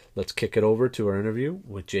Bears. Let's kick it over to our interview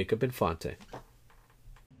with Jacob Infante.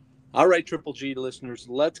 All right, Triple G listeners,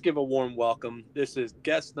 let's give a warm welcome. This is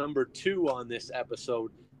guest number 2 on this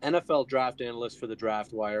episode, NFL draft analyst for the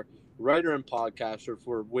Draft Wire, writer and podcaster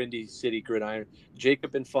for Windy City Gridiron,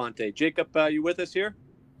 Jacob Infante. Jacob, you with us here?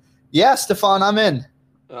 Yeah, Stefan, I'm in.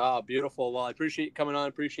 Oh, beautiful. Well, I appreciate you coming on.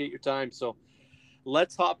 Appreciate your time. So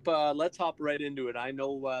let's hop right into it. I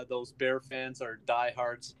know those Bear fans are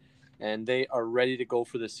diehards, and they are ready to go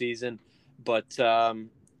for the season. But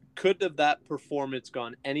could have that performance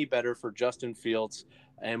gone any better for Justin Fields?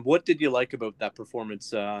 And what did you like about that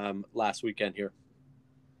performance last weekend here?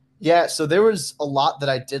 Yeah, so there was a lot that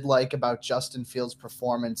I did like about Justin Fields'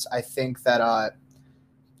 performance. I think that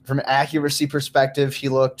from an accuracy perspective, he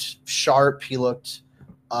looked sharp. He looked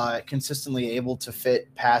consistently able to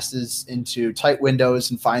fit passes into tight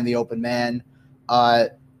windows and find the open man.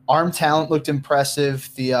 Arm talent looked impressive.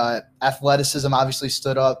 The athleticism obviously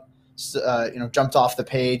stood up, jumped off the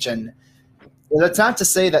page. And that's not to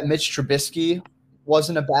say that Mitch Trubisky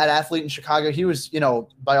wasn't a bad athlete in Chicago. He was,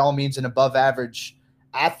 by all means, an above average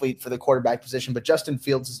athlete for the quarterback position, but Justin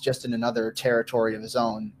Fields is just in another territory of his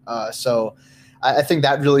own. So I think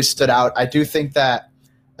that really stood out. I do think that,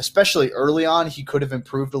 especially early on, he could have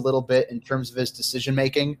improved a little bit in terms of his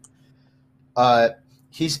decision-making.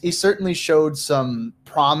 He certainly showed some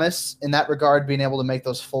promise in that regard, being able to make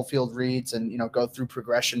those full field reads and, go through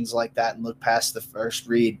progressions like that and look past the first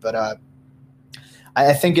read. But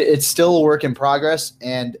I think it's still a work in progress.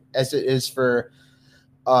 And as it is for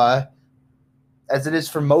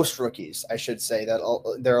most rookies, I should say, that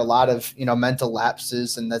there are a lot of, mental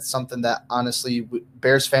lapses. And that's something that honestly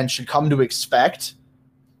Bears fans should come to expect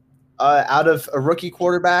out of a rookie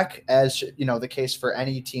quarterback, as the case for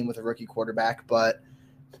any team with a rookie quarterback. But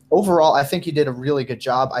overall, I think he did a really good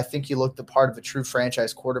job. I think he looked the part of a true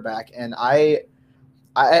franchise quarterback. And I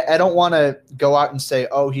don't want to go out and say,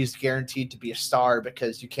 oh, he's guaranteed to be a star,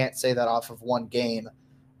 because you can't say that off of one game,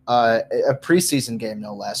 a preseason game,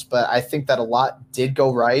 no less. But I think that a lot did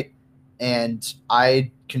go right. And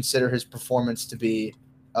I consider his performance to be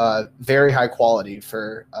very high quality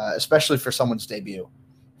for, especially for someone's debut.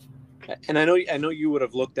 And I know you would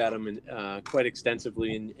have looked at him quite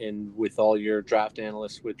extensively in with all your draft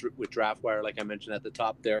analysts with DraftWire, like I mentioned at the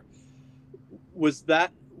top there. Was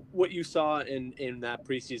that what you saw in that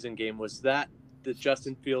preseason game? Was that the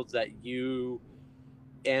Justin Fields that you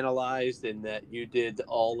analyzed and that you did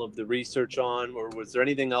all of the research on, or was there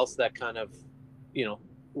anything else that kind of,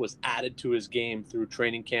 was added to his game through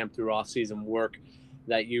training camp, through off-season work,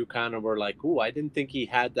 that you kind of were like, oh, I didn't think he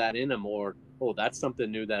had that in him, or oh, that's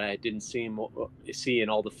something new that I didn't see in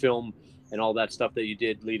all the film and all that stuff that you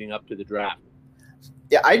did leading up to the draft?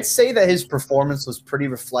 Yeah, I'd say that his performance was pretty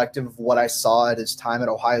reflective of what I saw at his time at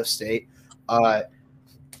Ohio State.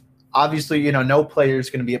 Obviously, no player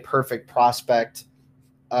is going to be a perfect prospect.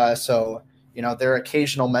 So, there are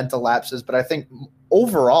occasional mental lapses, but I think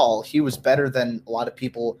overall he was better than a lot of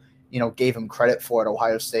people, gave him credit for at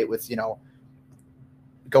Ohio State with,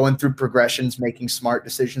 going through progressions, making smart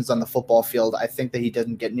decisions on the football field. I think that he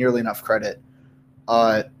didn't get nearly enough credit.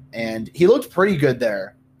 And he looked pretty good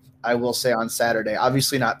there, I will say, on Saturday.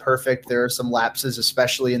 Obviously not perfect. There are some lapses,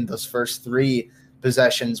 especially in those first 3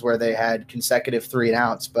 possessions where they had consecutive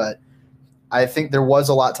 3-and-outs. But I think there was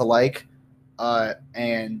a lot to like.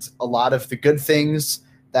 And a lot of the good things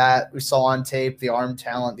that we saw on tape, the arm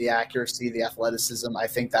talent, the accuracy, the athleticism, I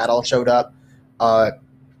think that all showed up.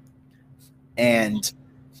 And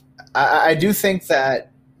I do think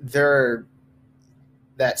that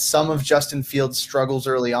that some of Justin Fields' struggles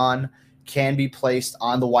early on can be placed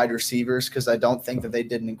on the wide receivers, because I don't think that they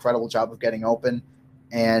did an incredible job of getting open.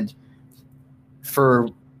 And for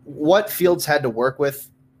what Fields had to work with,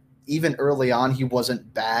 even early on, he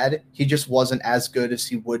wasn't bad. He just wasn't as good as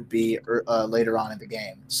he would be later on in the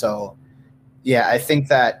game. So, yeah, I think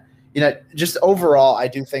that, just overall, I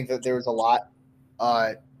do think that there was a lot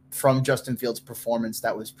from Justin Fields' performance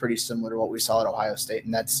that was pretty similar to what we saw at Ohio State,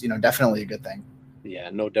 and that's, definitely a good thing.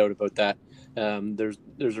 Yeah, no doubt about that.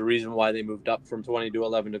 There's a reason why they moved up from 20 to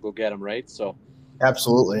 11 to go get him, right? So,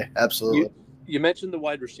 absolutely. You mentioned the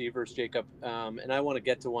wide receivers, Jacob, and I want to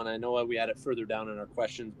get to one. I know we had it further down in our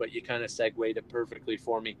questions, but you kind of segued it perfectly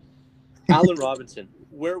for me. Allen Robinson,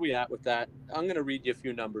 where are we at with that? I'm going to read you a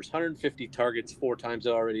few numbers. 150 targets 4 times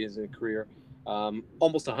already in his career.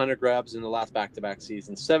 Almost 100 grabs in the last back-to-back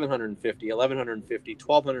seasons. 750, 1,150,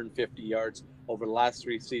 1,250 yards over the last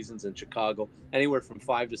 3 seasons in Chicago. Anywhere from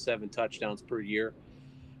 5 to 7 touchdowns per year.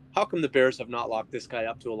 How come the Bears have not locked this guy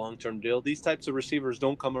up to a long-term deal? These types of receivers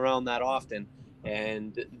don't come around that often,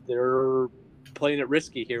 and they're playing it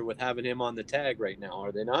risky here with having him on the tag right now,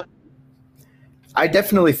 are they not? I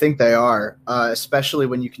definitely think they are, especially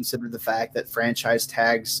when you consider the fact that franchise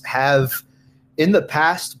tags have, in the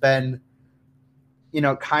past, been,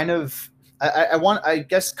 kind of, I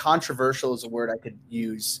guess controversial is a word I could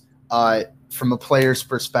use from a player's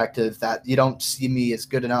perspective, that you don't see me as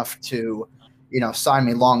good enough to, sign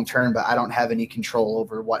me long term, but I don't have any control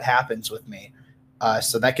over what happens with me.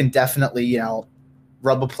 So that can definitely,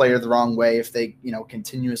 rub a player the wrong way if they,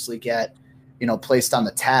 continuously get, placed on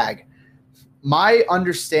the tag. My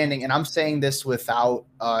understanding, and I'm saying this without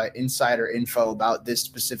insider info about this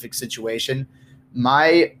specific situation,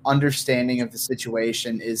 my understanding of the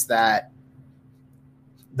situation is that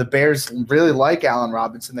the Bears really like Allen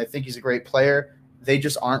Robinson. They think he's a great player. They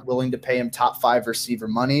just aren't willing to pay him top 5 receiver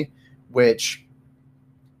money, which,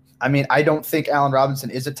 I mean, I don't think Allen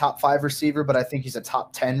Robinson is a top 5 receiver, but I think he's a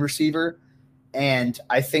top 10 receiver. And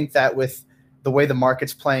I think that with the way the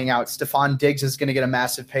market's playing out, Stephon Diggs is going to get a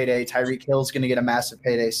massive payday. Tyreek Hill is going to get a massive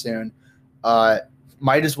payday soon.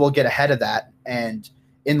 Might as well get ahead of that. And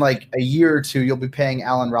in like a year or two, you'll be paying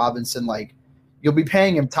Allen Robinson, you'll be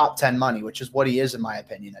paying him top 10 money, which is what he is, in my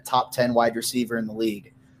opinion, a top 10 wide receiver in the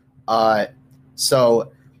league.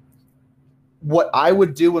 So what I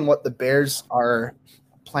would do and what the Bears are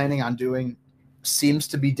planning on doing seems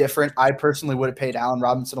to be different. I personally would have paid Allen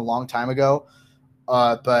Robinson a long time ago,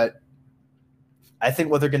 but I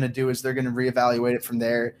think what they're going to do is they're going to reevaluate it from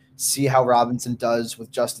there, see how Robinson does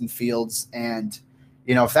with Justin Fields. And,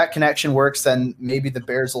 if that connection works, then maybe the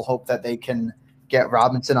Bears will hope that they can get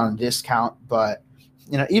Robinson on a discount. But,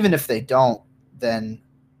 even if they don't, then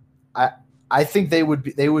I think they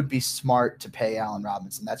would be smart to pay Allen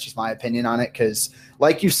Robinson. That's just my opinion on it. Cause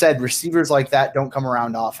like you said, receivers like that don't come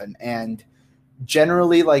around often. And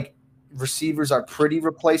generally, receivers are pretty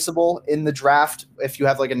replaceable in the draft. If you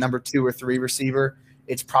have a number 2 or 3 receiver,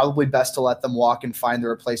 it's probably best to let them walk and find the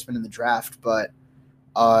replacement in the draft. But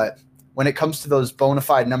when it comes to those bona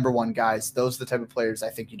fide number 1 guys, those are the type of players I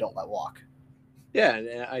think you don't let walk. Yeah,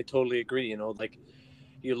 and I totally agree.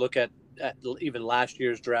 You look at even last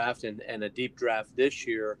year's draft and a deep draft this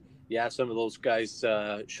year. Yeah, some of those guys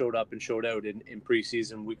showed up and showed out in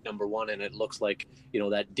preseason week number 1, and it looks like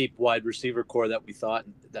that deep wide receiver core that we thought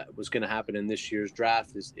that was going to happen in this year's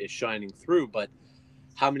draft is shining through. But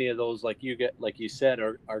how many of those, like you said,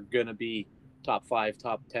 are going to be top 5,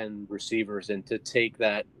 top 10 receivers, and to take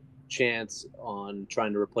that chance on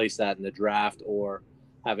trying to replace that in the draft or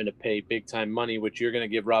having to pay big time money, which you're going to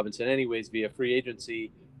give Robinson anyways via free agency,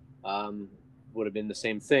 would have been the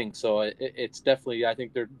same thing. So it's definitely, I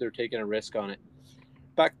think they're taking a risk on it.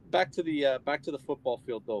 Back to the football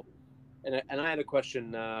field though, and I had a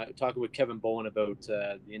question talking with Kevin Bowen about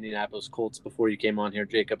the Indianapolis Colts before you came on here,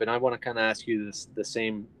 Jacob, and I want to kind of ask you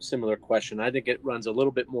the similar question. I think it runs a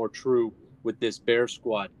little bit more true with this Bears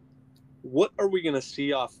squad. What are we going to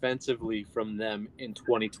see offensively from them in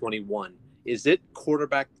 2021? Is it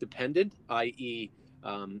quarterback dependent, i.e.,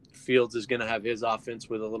 Fields is going to have his offense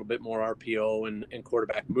with a little bit more RPO and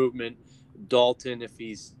quarterback movement? Dalton, if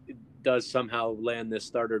he does somehow land this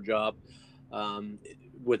starter job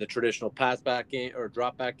with a traditional pass back game or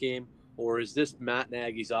drop back game, or is this Matt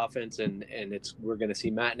Nagy's offense and we're going to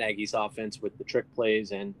see Matt Nagy's offense with the trick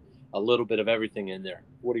plays and a little bit of everything in there?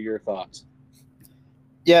 What are your thoughts?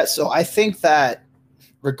 Yeah, so I think that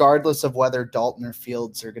regardless of whether Dalton or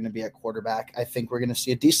Fields are going to be at quarterback, I think we're going to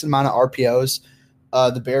see a decent amount of RPOs.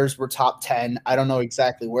 the Bears were top 10. I don't know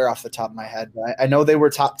exactly where off the top of my head, but I know they were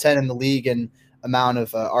top 10 in the league in amount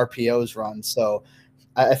of RPOs run. So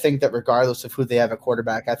I think that regardless of who they have at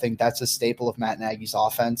quarterback, I think that's a staple of Matt Nagy's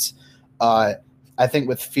offense. I think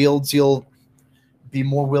with Fields, you'll be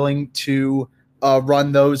more willing to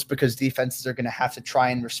run those because defenses are going to have to try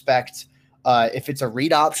and respect if it's a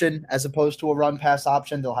read option as opposed to a run pass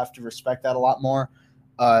option, they'll have to respect that a lot more,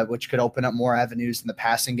 which could open up more avenues in the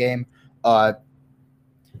passing game.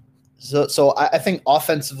 So I think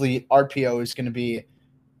offensively RPO is going to be,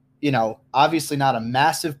 obviously not a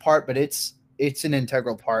massive part, but it's an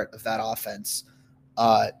integral part of that offense.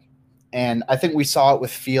 And I think we saw it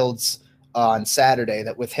with Fields on Saturday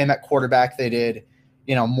that with him at quarterback, they did,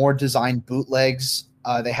 more designed bootlegs.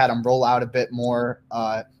 They had him roll out a bit more.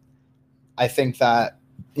 I think that,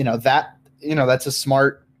 that's a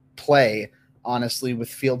smart play, honestly, with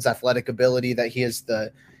Fields' athletic ability, that he has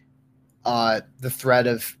the threat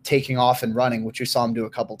of taking off and running, which we saw him do a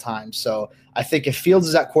couple times. So I think if Fields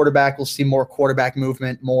is at quarterback, we'll see more quarterback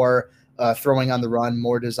movement, more throwing on the run,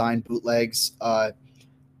 more designed bootlegs.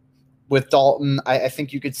 With Dalton, I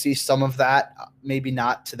think you could see some of that, maybe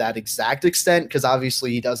not to that exact extent, because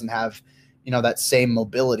obviously he doesn't have, that same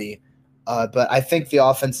mobility. But I think the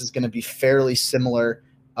offense is going to be fairly similar,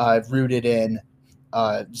 rooted in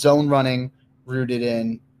zone running, rooted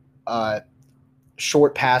in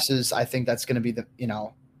short passes. I think that's going to be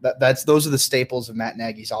those are the staples of Matt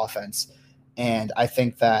Nagy's offense. And I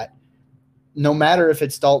think that no matter if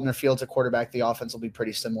it's Dalton or Fields at quarterback, the offense will be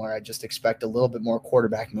pretty similar. I just expect a little bit more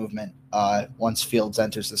quarterback movement once Fields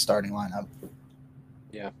enters the starting lineup.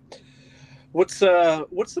 Yeah. What's the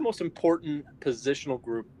most important positional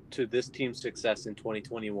group to this team's success in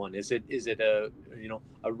 2021? Is it a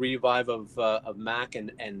revive of Mac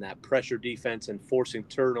and that pressure defense and forcing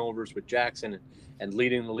turnovers with Jackson and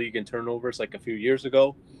leading the league in turnovers like a few years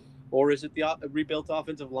ago? Or is it the rebuilt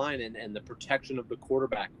offensive line and the protection of the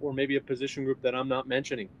quarterback, or maybe a position group that I'm not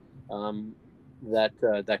mentioning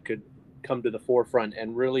that could come to the forefront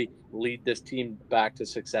and really lead this team back to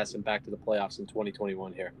success and back to the playoffs in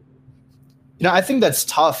 2021 here? I think that's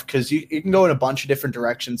tough because you can go in a bunch of different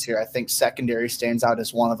directions here. I think secondary stands out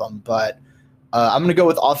as one of them, but I'm going to go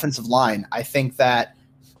with offensive line. I think that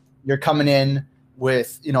you're coming in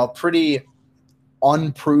with, a pretty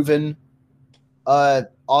unproven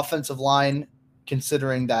offensive line,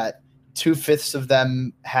 considering that 2/5 of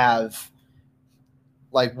them have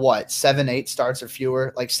 7-8 starts or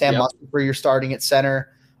fewer. Like Sam Mustipher, you're starting at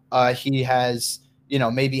center. He has,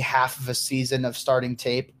 maybe half of a season of starting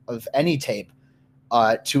tape, of any tape,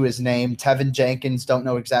 to his name. Tevin Jenkins, don't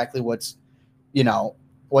know exactly what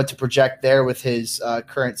to project there with his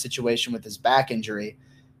current situation with his back injury.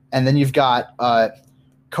 And then you've got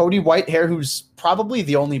Cody Whitehair, who's probably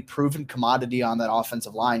the only proven commodity on that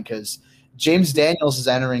offensive line, because James Daniels is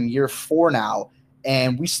entering year 4 now,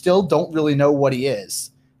 and we still don't really know what he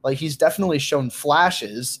is. He's definitely shown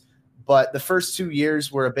flashes, but the first 2 years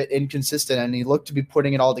were a bit inconsistent, and he looked to be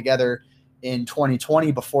putting it all together in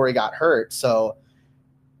 2020 before he got hurt. So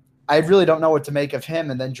I really don't know what to make of him.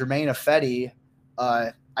 And then Jermaine Ifedi,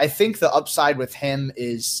 I think the upside with him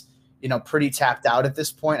is, pretty tapped out at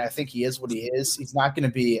this point. I think he is what he is. He's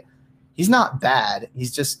not bad.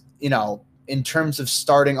 He's just, in terms of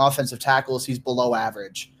starting offensive tackles, he's below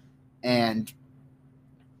average. And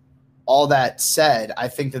all that said, I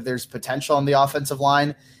think that there's potential on the offensive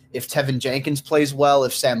line. If Tevin Jenkins plays well,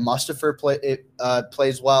 if Sam Mustipher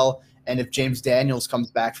plays well, and if James Daniels comes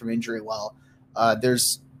back from injury well,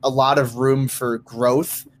 there's a lot of room for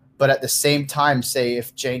growth. But at the same time, say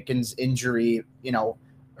if Jenkins' injury,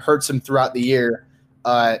 hurts him throughout the year,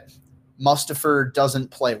 Mustipher doesn't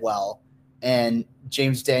play well, and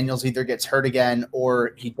James Daniels either gets hurt again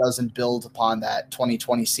or he doesn't build upon that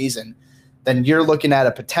 2020 season, then you're looking at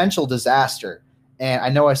a potential disaster. And I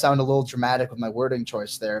know I sound a little dramatic with my wording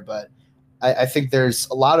choice there, but I think there's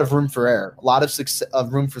a lot of room for error, a lot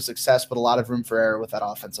of room for success, but a lot of room for error with that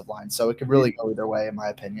offensive line. So it could really go either way, in my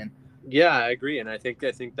opinion. Yeah, I agree. And I think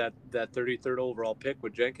that 33rd overall pick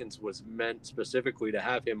with Jenkins was meant specifically to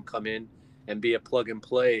have him come in and be a plug and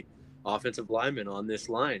play offensive lineman on this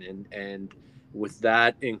line. And with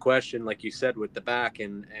that in question, like you said, with the back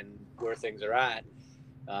and where things are at,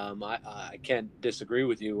 I can't disagree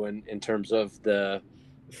with you in terms of the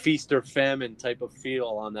feast or famine type of feel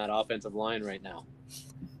on that offensive line right now.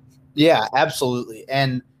 Yeah, absolutely.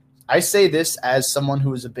 And I say this as someone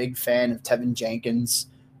who is a big fan of Tevin Jenkins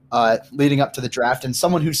leading up to the draft, and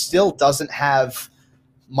someone who still doesn't have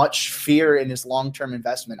much fear in his long-term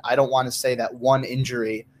investment. I don't want to say that one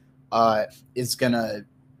injury is going to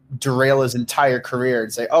derail his entire career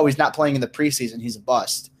and say, oh, he's not playing in the preseason, he's a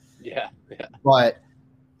bust. Yeah. But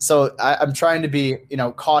so I'm trying to be,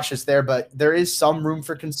 cautious there, but there is some room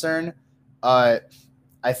for concern. I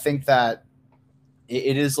think that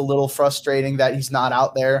it is a little frustrating that he's not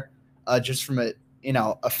out there, just from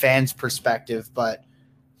a fan's perspective. But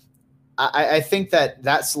I think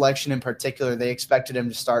that selection in particular, they expected him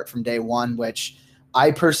to start from day one, which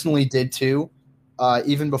I personally did too.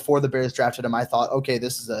 Even before the Bears drafted him, I thought, okay,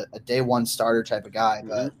 this is a day one starter type of guy.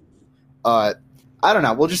 But I don't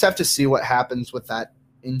know. We'll just have to see what happens with that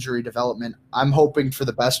injury development. I'm hoping for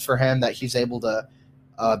the best for him, that he's able to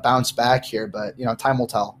bounce back here. But, time will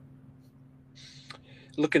tell.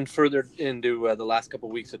 Looking further into the last couple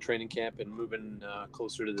of weeks of training camp and moving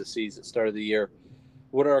closer to the season, start of the year,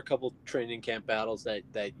 what are a couple training camp battles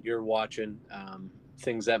that you're watching,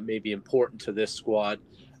 things that may be important to this squad?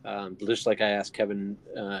 Just like I asked Kevin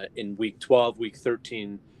in week 12, week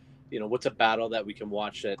 13, what's a battle that we can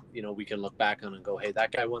watch that, we can look back on and go, hey,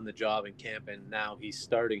 that guy won the job in camp and now he's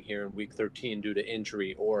starting here in week 13 due to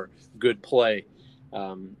injury or good play,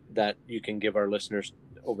 that you can give our listeners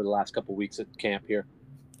over the last couple of weeks at camp here?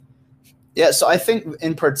 Yeah, so I think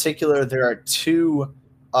in particular there are two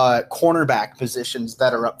cornerback positions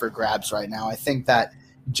that are up for grabs right now. I think that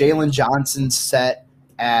Jalen Johnson's set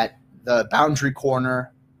at the boundary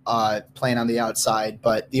corner, playing on the outside,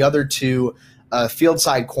 but the other two, field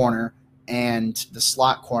side corner and the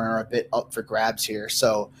slot corner, are a bit up for grabs here.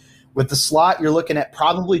 So with the slot, you're looking at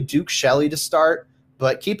probably Duke Shelley to start,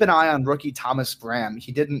 but keep an eye on rookie Thomas Graham.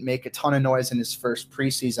 He didn't make a ton of noise in his first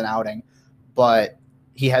preseason outing, but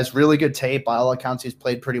he has really good tape. By all accounts, he's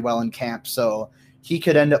played pretty well in camp, so he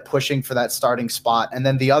could end up pushing for that starting spot. And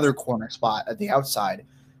then the other corner spot at the outside,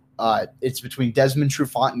 it's between Desmond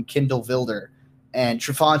Trufant and Kindle Vilder. And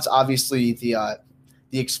Trufant's obviously the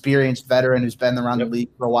experienced veteran who's been around the league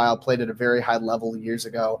for a while, played at a very high level years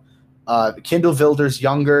ago. Kindle Vilder's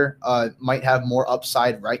younger, might have more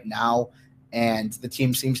upside right now, and the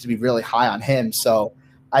team seems to be really high on him. So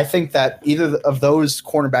I think that either of those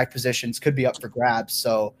cornerback positions could be up for grabs.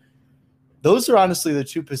 So those are honestly the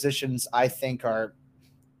two positions I think are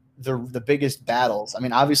the biggest battles. I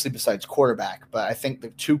mean, obviously besides quarterback, but I think the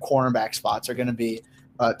two cornerback spots are going to be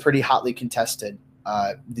pretty hotly contested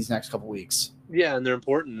these next couple weeks. Yeah, and they're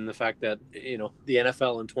important in the fact that, the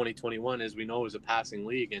NFL in 2021, as we know, is a passing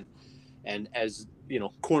league. And as,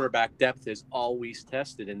 cornerback depth is always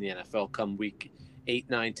tested in the NFL come week 8,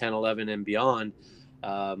 9, 10, 11, and beyond.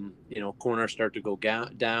 Corners start to go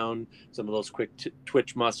down. Some of those quick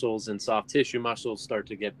twitch muscles and soft tissue muscles start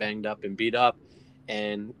to get banged up and beat up.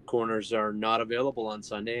 And corners are not available on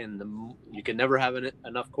Sunday. And you can never have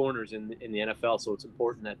enough corners in the NFL. So it's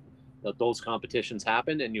important that those competitions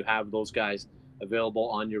happen and you have those guys available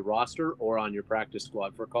on your roster or on your practice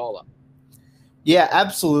squad for call-up. Yeah,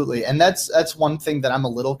 absolutely. And that's one thing that I'm a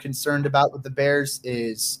little concerned about with the Bears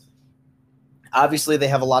is obviously they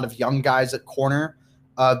have a lot of young guys at corner,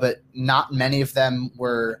 but not many of them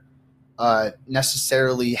were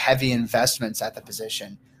necessarily heavy investments at the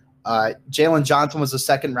position. Jalen Johnson was a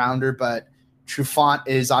second rounder, but Trufant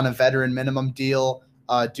is on a veteran minimum deal.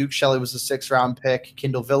 Duke Shelley was a 6th-round pick.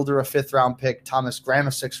 Kindle Vilder, a 5th-round pick. Thomas Graham, a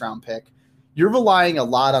 6th-round pick. You're relying a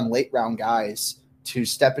lot on late-round guys to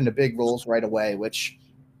step into big roles right away, which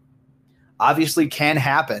obviously can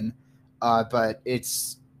happen, but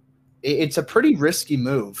it's a pretty risky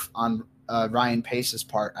move on Ryan Pace's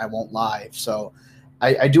part, I won't lie. So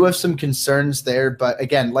I do have some concerns there, but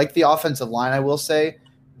again, like the offensive line, I will say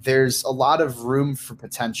there's a lot of room for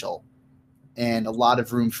potential and a lot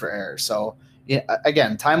of room for error. So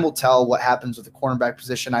again, time will tell what happens with the cornerback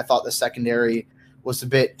position. I thought the secondary was a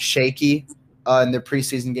bit shaky in their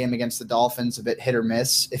preseason game against the Dolphins, a bit hit or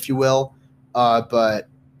miss, if you will. But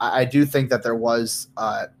I do think that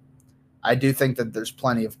I do think that there's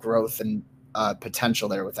plenty of growth and potential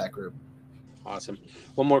there with that group. Awesome.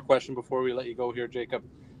 One more question before we let you go here, Jacob.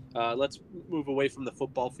 Let's move away from the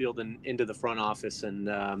football field and into the front office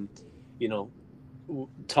and,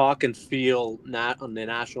 talk and feel not on the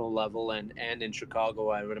national level and in Chicago,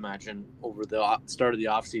 I would imagine, over the start of the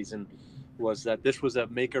offseason was that this was a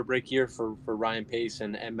make or break year for Ryan Pace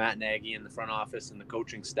and Matt Nagy in the front office and the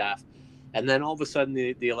coaching staff. And then all of a sudden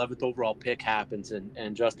the 11th overall pick happens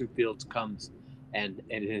and Justin Fields comes and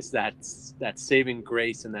it is that saving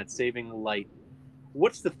grace and that saving light.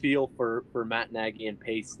 What's the feel for Matt Nagy and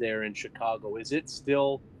Pace there in Chicago? Is it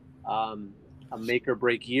still a make or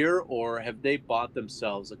break year, or have they bought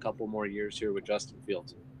themselves a couple more years here with Justin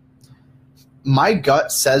Fields? My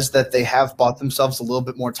gut says that they have bought themselves a little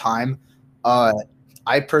bit more time.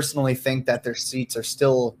 I personally think that their seats are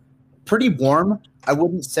still pretty warm. I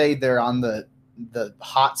wouldn't say they're on the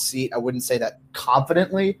hot seat. I wouldn't say that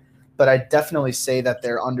confidently, but I definitely say that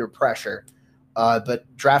they're under pressure. But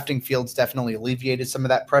drafting Fields definitely alleviated some of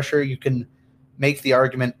that pressure. You can make the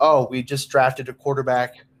argument, oh, we just drafted a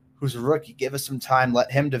quarterback who's a rookie. Give us some time,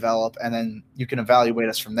 let him develop, and then you can evaluate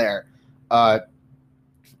us from there.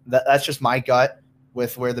 That's just my gut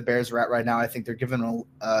with where the Bears are at right now. I think they're giving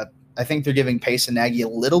Pace and Nagy a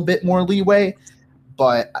little bit more leeway,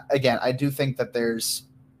 but again, I do think that there's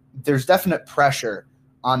definite pressure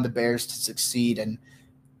on the Bears to succeed. And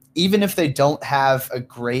even if they don't have a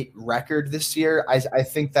great record this year, I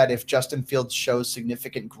think that if Justin Fields shows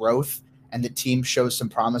significant growth and the team shows some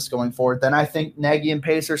promise going forward, then I think Nagy and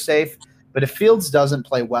Pace are safe. But if Fields doesn't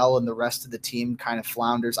play well and the rest of the team kind of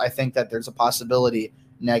flounders, I think that there's a possibility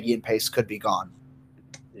Nagy and Pace could be gone.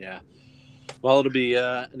 Yeah. Well, it'll be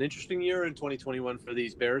an interesting year in 2021 for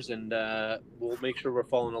these Bears, and we'll make sure we're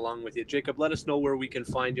following along with you. Jacob, let us know where we can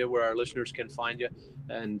find you, where our listeners can find you,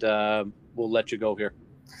 and we'll let you go here.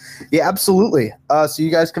 Yeah, absolutely. So you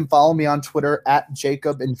guys can follow me on Twitter at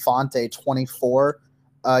JacobInfante24.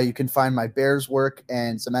 You can find my Bears work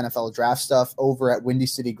and some NFL draft stuff over at Windy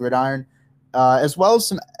City Gridiron, as well as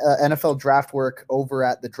some NFL draft work over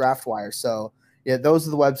at the Draft Wire. So, yeah, those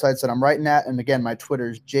are the websites that I'm writing at. And again, my Twitter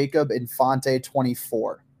is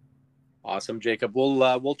JacobInfante24. Awesome, Jacob.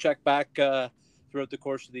 We'll check back throughout the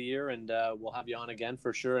course of the year, and we'll have you on again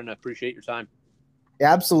for sure. And I appreciate your time.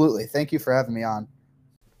 Yeah, absolutely. Thank you for having me on.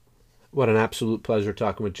 What an absolute pleasure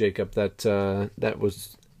talking with Jacob. That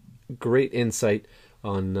was great insight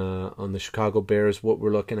on the Chicago Bears, what we're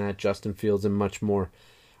looking at, Justin Fields, and much more.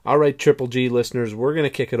 All right, Triple G listeners, we're going to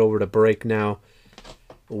kick it over to break now.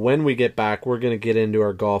 When we get back, we're going to get into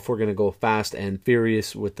our golf. We're going to go fast and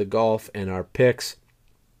furious with the golf and our picks,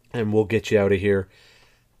 and we'll get you out of here.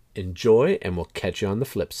 Enjoy, and we'll catch you on the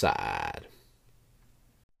flip side.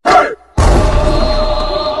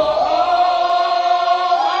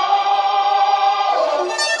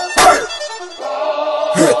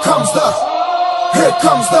 Here comes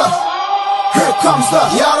the,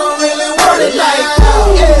 y'all don't really want it like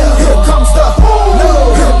that. Yeah. Here comes the,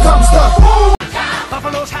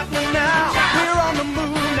 Buffalo's happening now. We're on the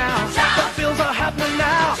move now. The Bills are happening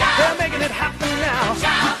now. They're making it happen now. We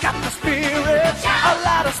got the spirit, a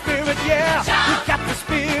lot of spirit, yeah. We got the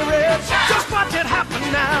spirit. Just watch it happen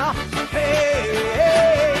now. Hey,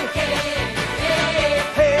 hey, hey,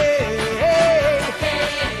 hey,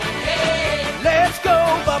 hey. Let's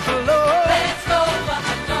go Buffalo. Let's go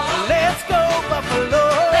Buffalo. Let's go Buffalo.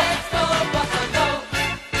 Let's go Buffalo.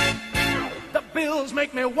 The Bills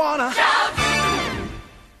make me wanna shout.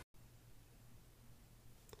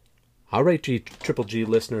 All right, Triple G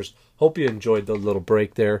listeners, hope you enjoyed the little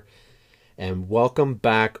break there. And welcome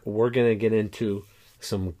back. We're going to get into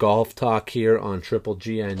some golf talk here on Triple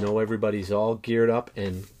G. I know everybody's all geared up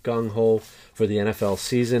and gung-ho for the NFL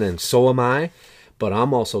season, and so am I. But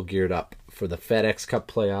I'm also geared up for the FedEx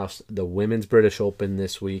Cup playoffs, the Women's British Open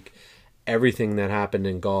this week, everything that happened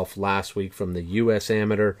in golf last week from the U.S.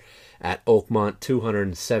 Amateur at Oakmont,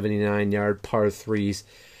 279-yard par threes.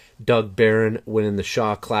 Doug Barron winning the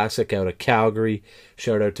Shaw Classic out of Calgary.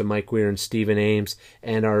 Shout out to Mike Weir and Stephen Ames,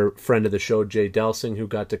 and our friend of the show, Jay Delsing, who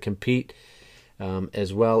got to compete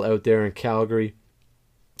as well out there in Calgary.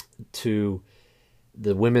 To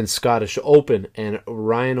the Women's Scottish Open, and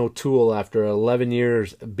Ryan O'Toole, after 11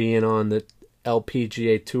 years being on the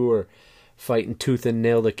LPGA Tour, fighting tooth and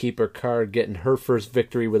nail to keep her card, getting her first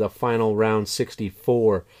victory with a final round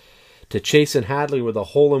 64. To Chasen Hadley with a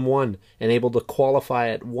hole-in-one and able to qualify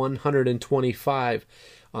at 125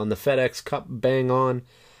 on the FedEx Cup, bang on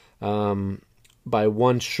by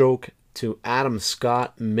one stroke. To Adam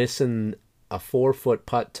Scott missing a 4-foot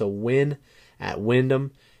putt to win at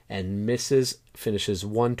Wyndham and finishes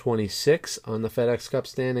 126 on the FedEx Cup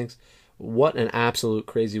standings. What an absolute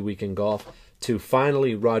crazy week in golf. To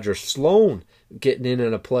finally Roger Sloan getting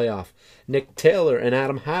in a playoff. Nick Taylor and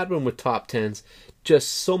Adam Hadwin with top tens. Just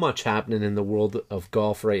so much happening in the world of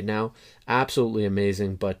golf right now. Absolutely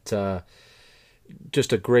amazing, but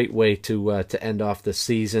just a great way to end off the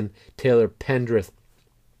season. Taylor Pendrith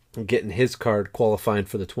getting his card, qualifying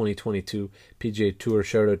for the 2022 PGA Tour.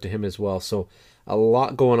 Shout out to him as well. So a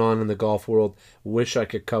lot going on in the golf world. Wish I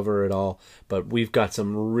could cover it all, but we've got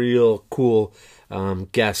some real cool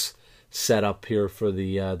guests set up here for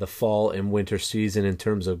the fall and winter season in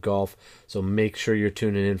terms of golf. So make sure you're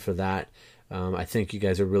tuning in for that. I think you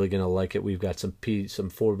guys are really going to like it. We've got some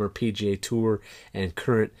former PGA Tour and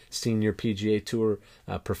current senior PGA Tour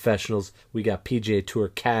professionals. We got PGA Tour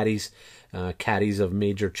caddies, caddies of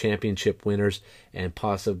major championship winners, and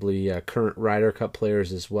possibly current Ryder Cup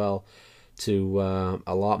players as well, to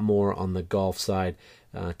a lot more on the golf side.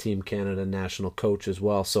 Team Canada national coach as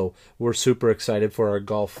well. So we're super excited for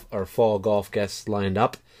our fall golf guests lined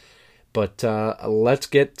up. But let's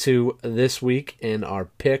get to this week and our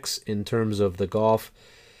picks in terms of the golf.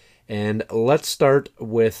 And let's start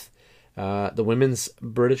with the Women's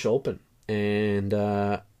British Open. And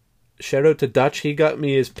shout out to Dutch. He got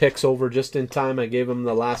me his picks over just in time. I gave him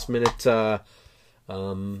the last minute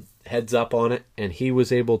heads up on it. And he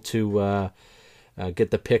was able to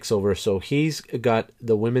get the picks over. So he's got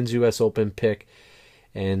the Women's US Open pick.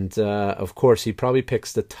 And, of course, he probably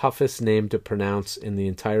picks the toughest name to pronounce in the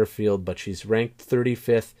entire field, but she's ranked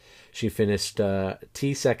 35th. She finished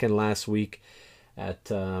T2 last week at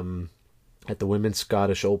the Women's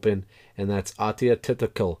Scottish Open, and that's Atia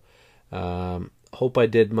Titikul. Hope I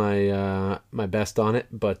did my best on it,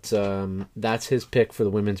 but that's his pick for the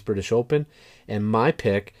Women's British Open. And my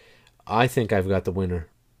pick, I think I've got the winner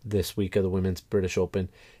this week of the Women's British Open.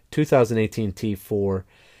 2018 T4.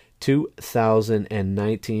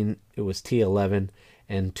 2019 it was T11,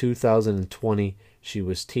 and 2020 she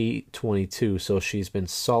was T22, so she's been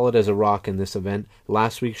solid as a rock in this event.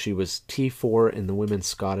 Last week she was T4 in the Women's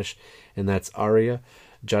Scottish, and that's Arya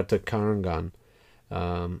Jatakarangan.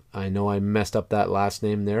 I know I messed up that last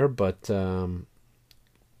name there, but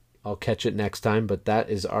I'll catch it next time. But that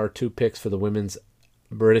is our two picks for the Women's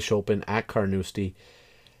British Open at Carnoustie.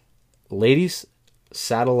 Ladies,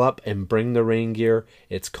 saddle up and bring the rain gear.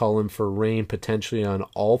 It's calling for rain potentially on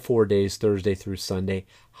all 4 days, Thursday through Sunday.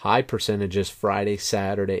 High percentages Friday,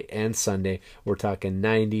 Saturday, and Sunday. We're talking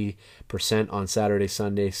 90% on Saturday,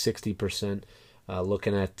 Sunday, 60%.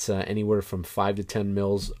 Looking at anywhere from 5 to 10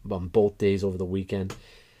 mils on both days over the weekend.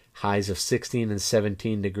 Highs of 16 and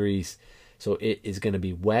 17 degrees. So it is going to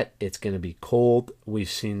be wet. It's going to be cold. We've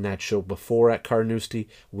seen that show before at Carnoustie.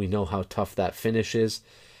 We know how tough that finish is.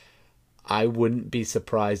 I wouldn't be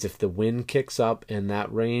surprised if the wind kicks up and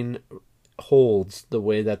that rain holds the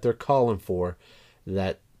way that they're calling for,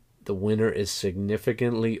 that the winner is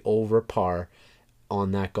significantly over par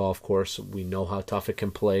on that golf course. We know how tough it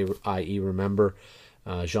can play, i.e. remember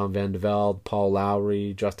Jean Van de Velde, Paul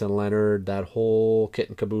Lowry, Justin Leonard, that whole kit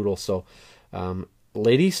and caboodle. So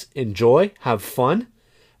ladies, enjoy, have fun,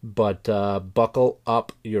 but buckle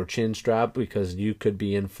up your chin strap, because you could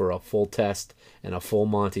be in for a full test and a full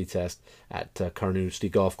Monty test at Carnoustie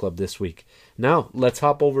Golf Club this week. Now, let's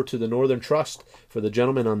hop over to the Northern Trust for the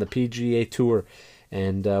gentlemen on the PGA Tour,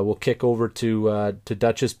 and we'll kick over to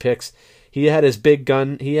Dutch's picks. He had his big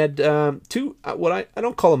gun. He had two, what I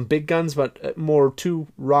don't call them big guns, but more two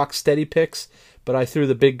rock steady picks, but I threw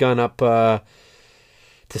the big gun up to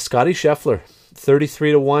Scotty Scheffler,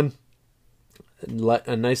 33-1.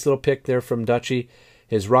 A nice little pick there from Dutchy.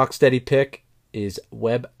 His rock steady pick is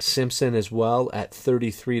Webb Simpson as well at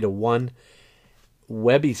 33-1.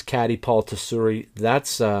 Webby's caddy Paul Tesori.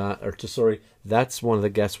 That's one of the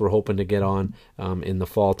guests we're hoping to get on in the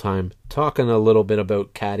fall time, talking a little bit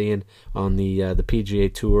about caddying on the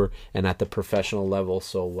PGA Tour and at the professional level.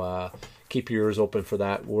 So keep your ears open for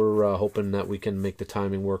that. We're hoping that we can make the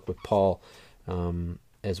timing work with Paul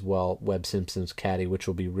as well, Webb Simpson's caddy, which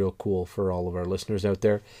will be real cool for all of our listeners out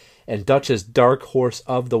there. And Dutch's dark horse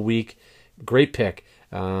of the week, great pick.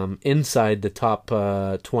 Inside the top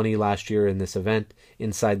 20 last year in this event,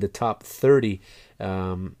 inside the top 30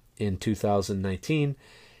 in 2019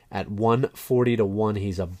 at 140-1.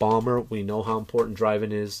 He's a bomber. We know how important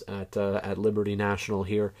driving is at Liberty National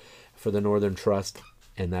here for the Northern Trust,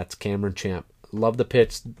 and that's Cameron Champ. Love the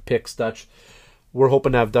picks, Dutch. We're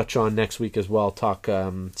hoping to have Dutch on next week as well, talk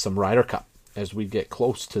some Ryder Cup as we get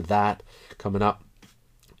close to that coming up.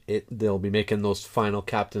 They'll be making those final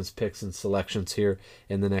captain's picks and selections here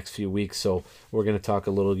in the next few weeks. So we're going to talk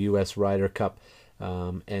a little U.S. Ryder Cup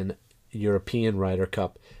and European Ryder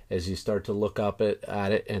Cup as you start to look up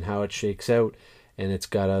at it and how it shakes out. And it's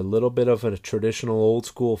got a little bit of a traditional old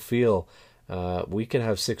school feel. We could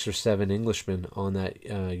have 6 or 7 Englishmen on that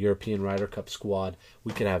European Ryder Cup squad.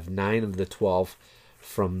 We could have 9 of the 12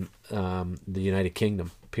 from the United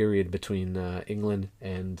Kingdom, period, between England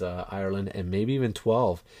and Ireland, and maybe even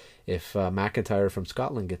 12 if McIntyre from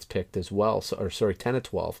Scotland gets picked as well. 10 of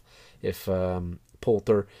 12 if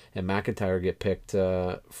Poulter and McIntyre get picked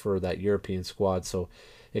for that European squad. So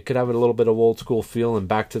it could have a little bit of old school feel and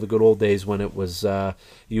back to the good old days when it was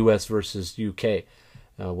US versus UK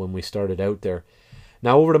when we started out there.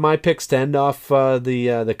 Now over to my picks to end off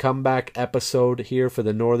the comeback episode here for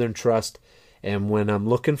the Northern Trust. And when I'm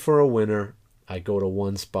looking for a winner, I go to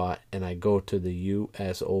one spot, and I go to the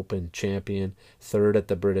U.S. Open champion, third at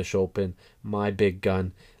the British Open, my big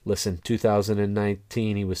gun. Listen,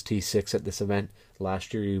 2019, he was T6 at this event.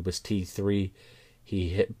 Last year, he was T3.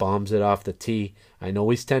 He bombs it off the tee. I know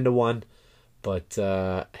he's 10-1, but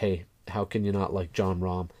hey, how can you not like Jon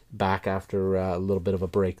Rahm? Back after a little bit of a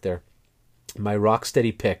break there. My rock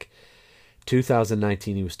steady pick,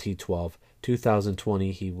 2019, he was T12.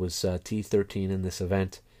 2020, he was T13 in this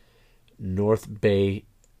event. North Bay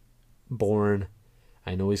born.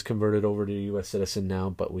 I know he's converted over to a U.S. citizen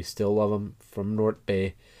now, but we still love him from North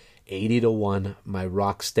Bay. 80-1, my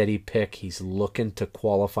rock steady pick. He's looking to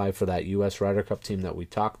qualify for that U.S. Ryder Cup team that we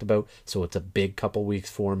talked about, so it's a big couple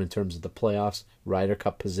weeks for him in terms of the playoffs. Ryder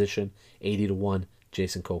Cup position, 80-1,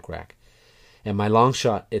 Jason Kokrak. And my long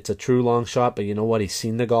shot, it's a true long shot, but you know what? He's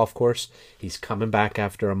seen the golf course. He's coming back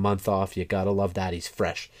after a month off. You got to love that. He's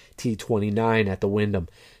fresh. T29 at the Wyndham.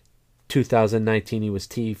 2019, he was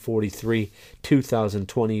T43.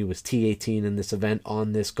 2020, he was T18 in this event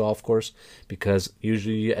on this golf course, because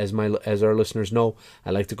usually, as our listeners know,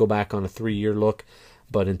 I like to go back on a 3-year look.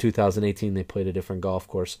 But in 2018, they played a different golf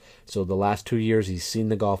course. So the last 2 years, he's seen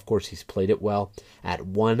the golf course. He's played it well. At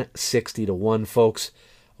 160-1, folks,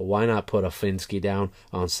 why not put a Finsky down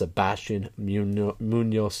on Sebastian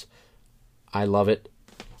Munoz? I love it.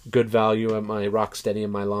 Good value at my rock steady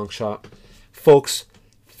and my long shot. Folks,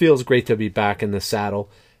 feels great to be back in the saddle.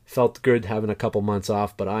 Felt good having a couple months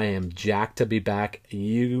off, but I am jacked to be back.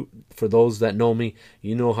 For those that know me,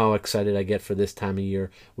 you know how excited I get for this time of year.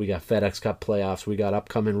 We got FedEx Cup playoffs. We got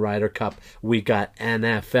upcoming Ryder Cup. We got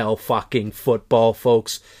NFL fucking football,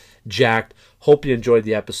 folks. Jacked. Hope you enjoyed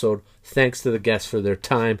the episode. Thanks to the guests for their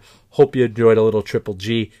time. Hope you enjoyed a little Triple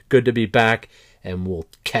G. Good to be back, and we'll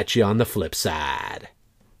catch you on the flip side.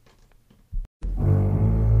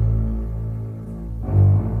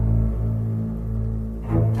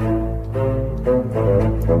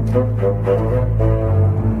 Thank you.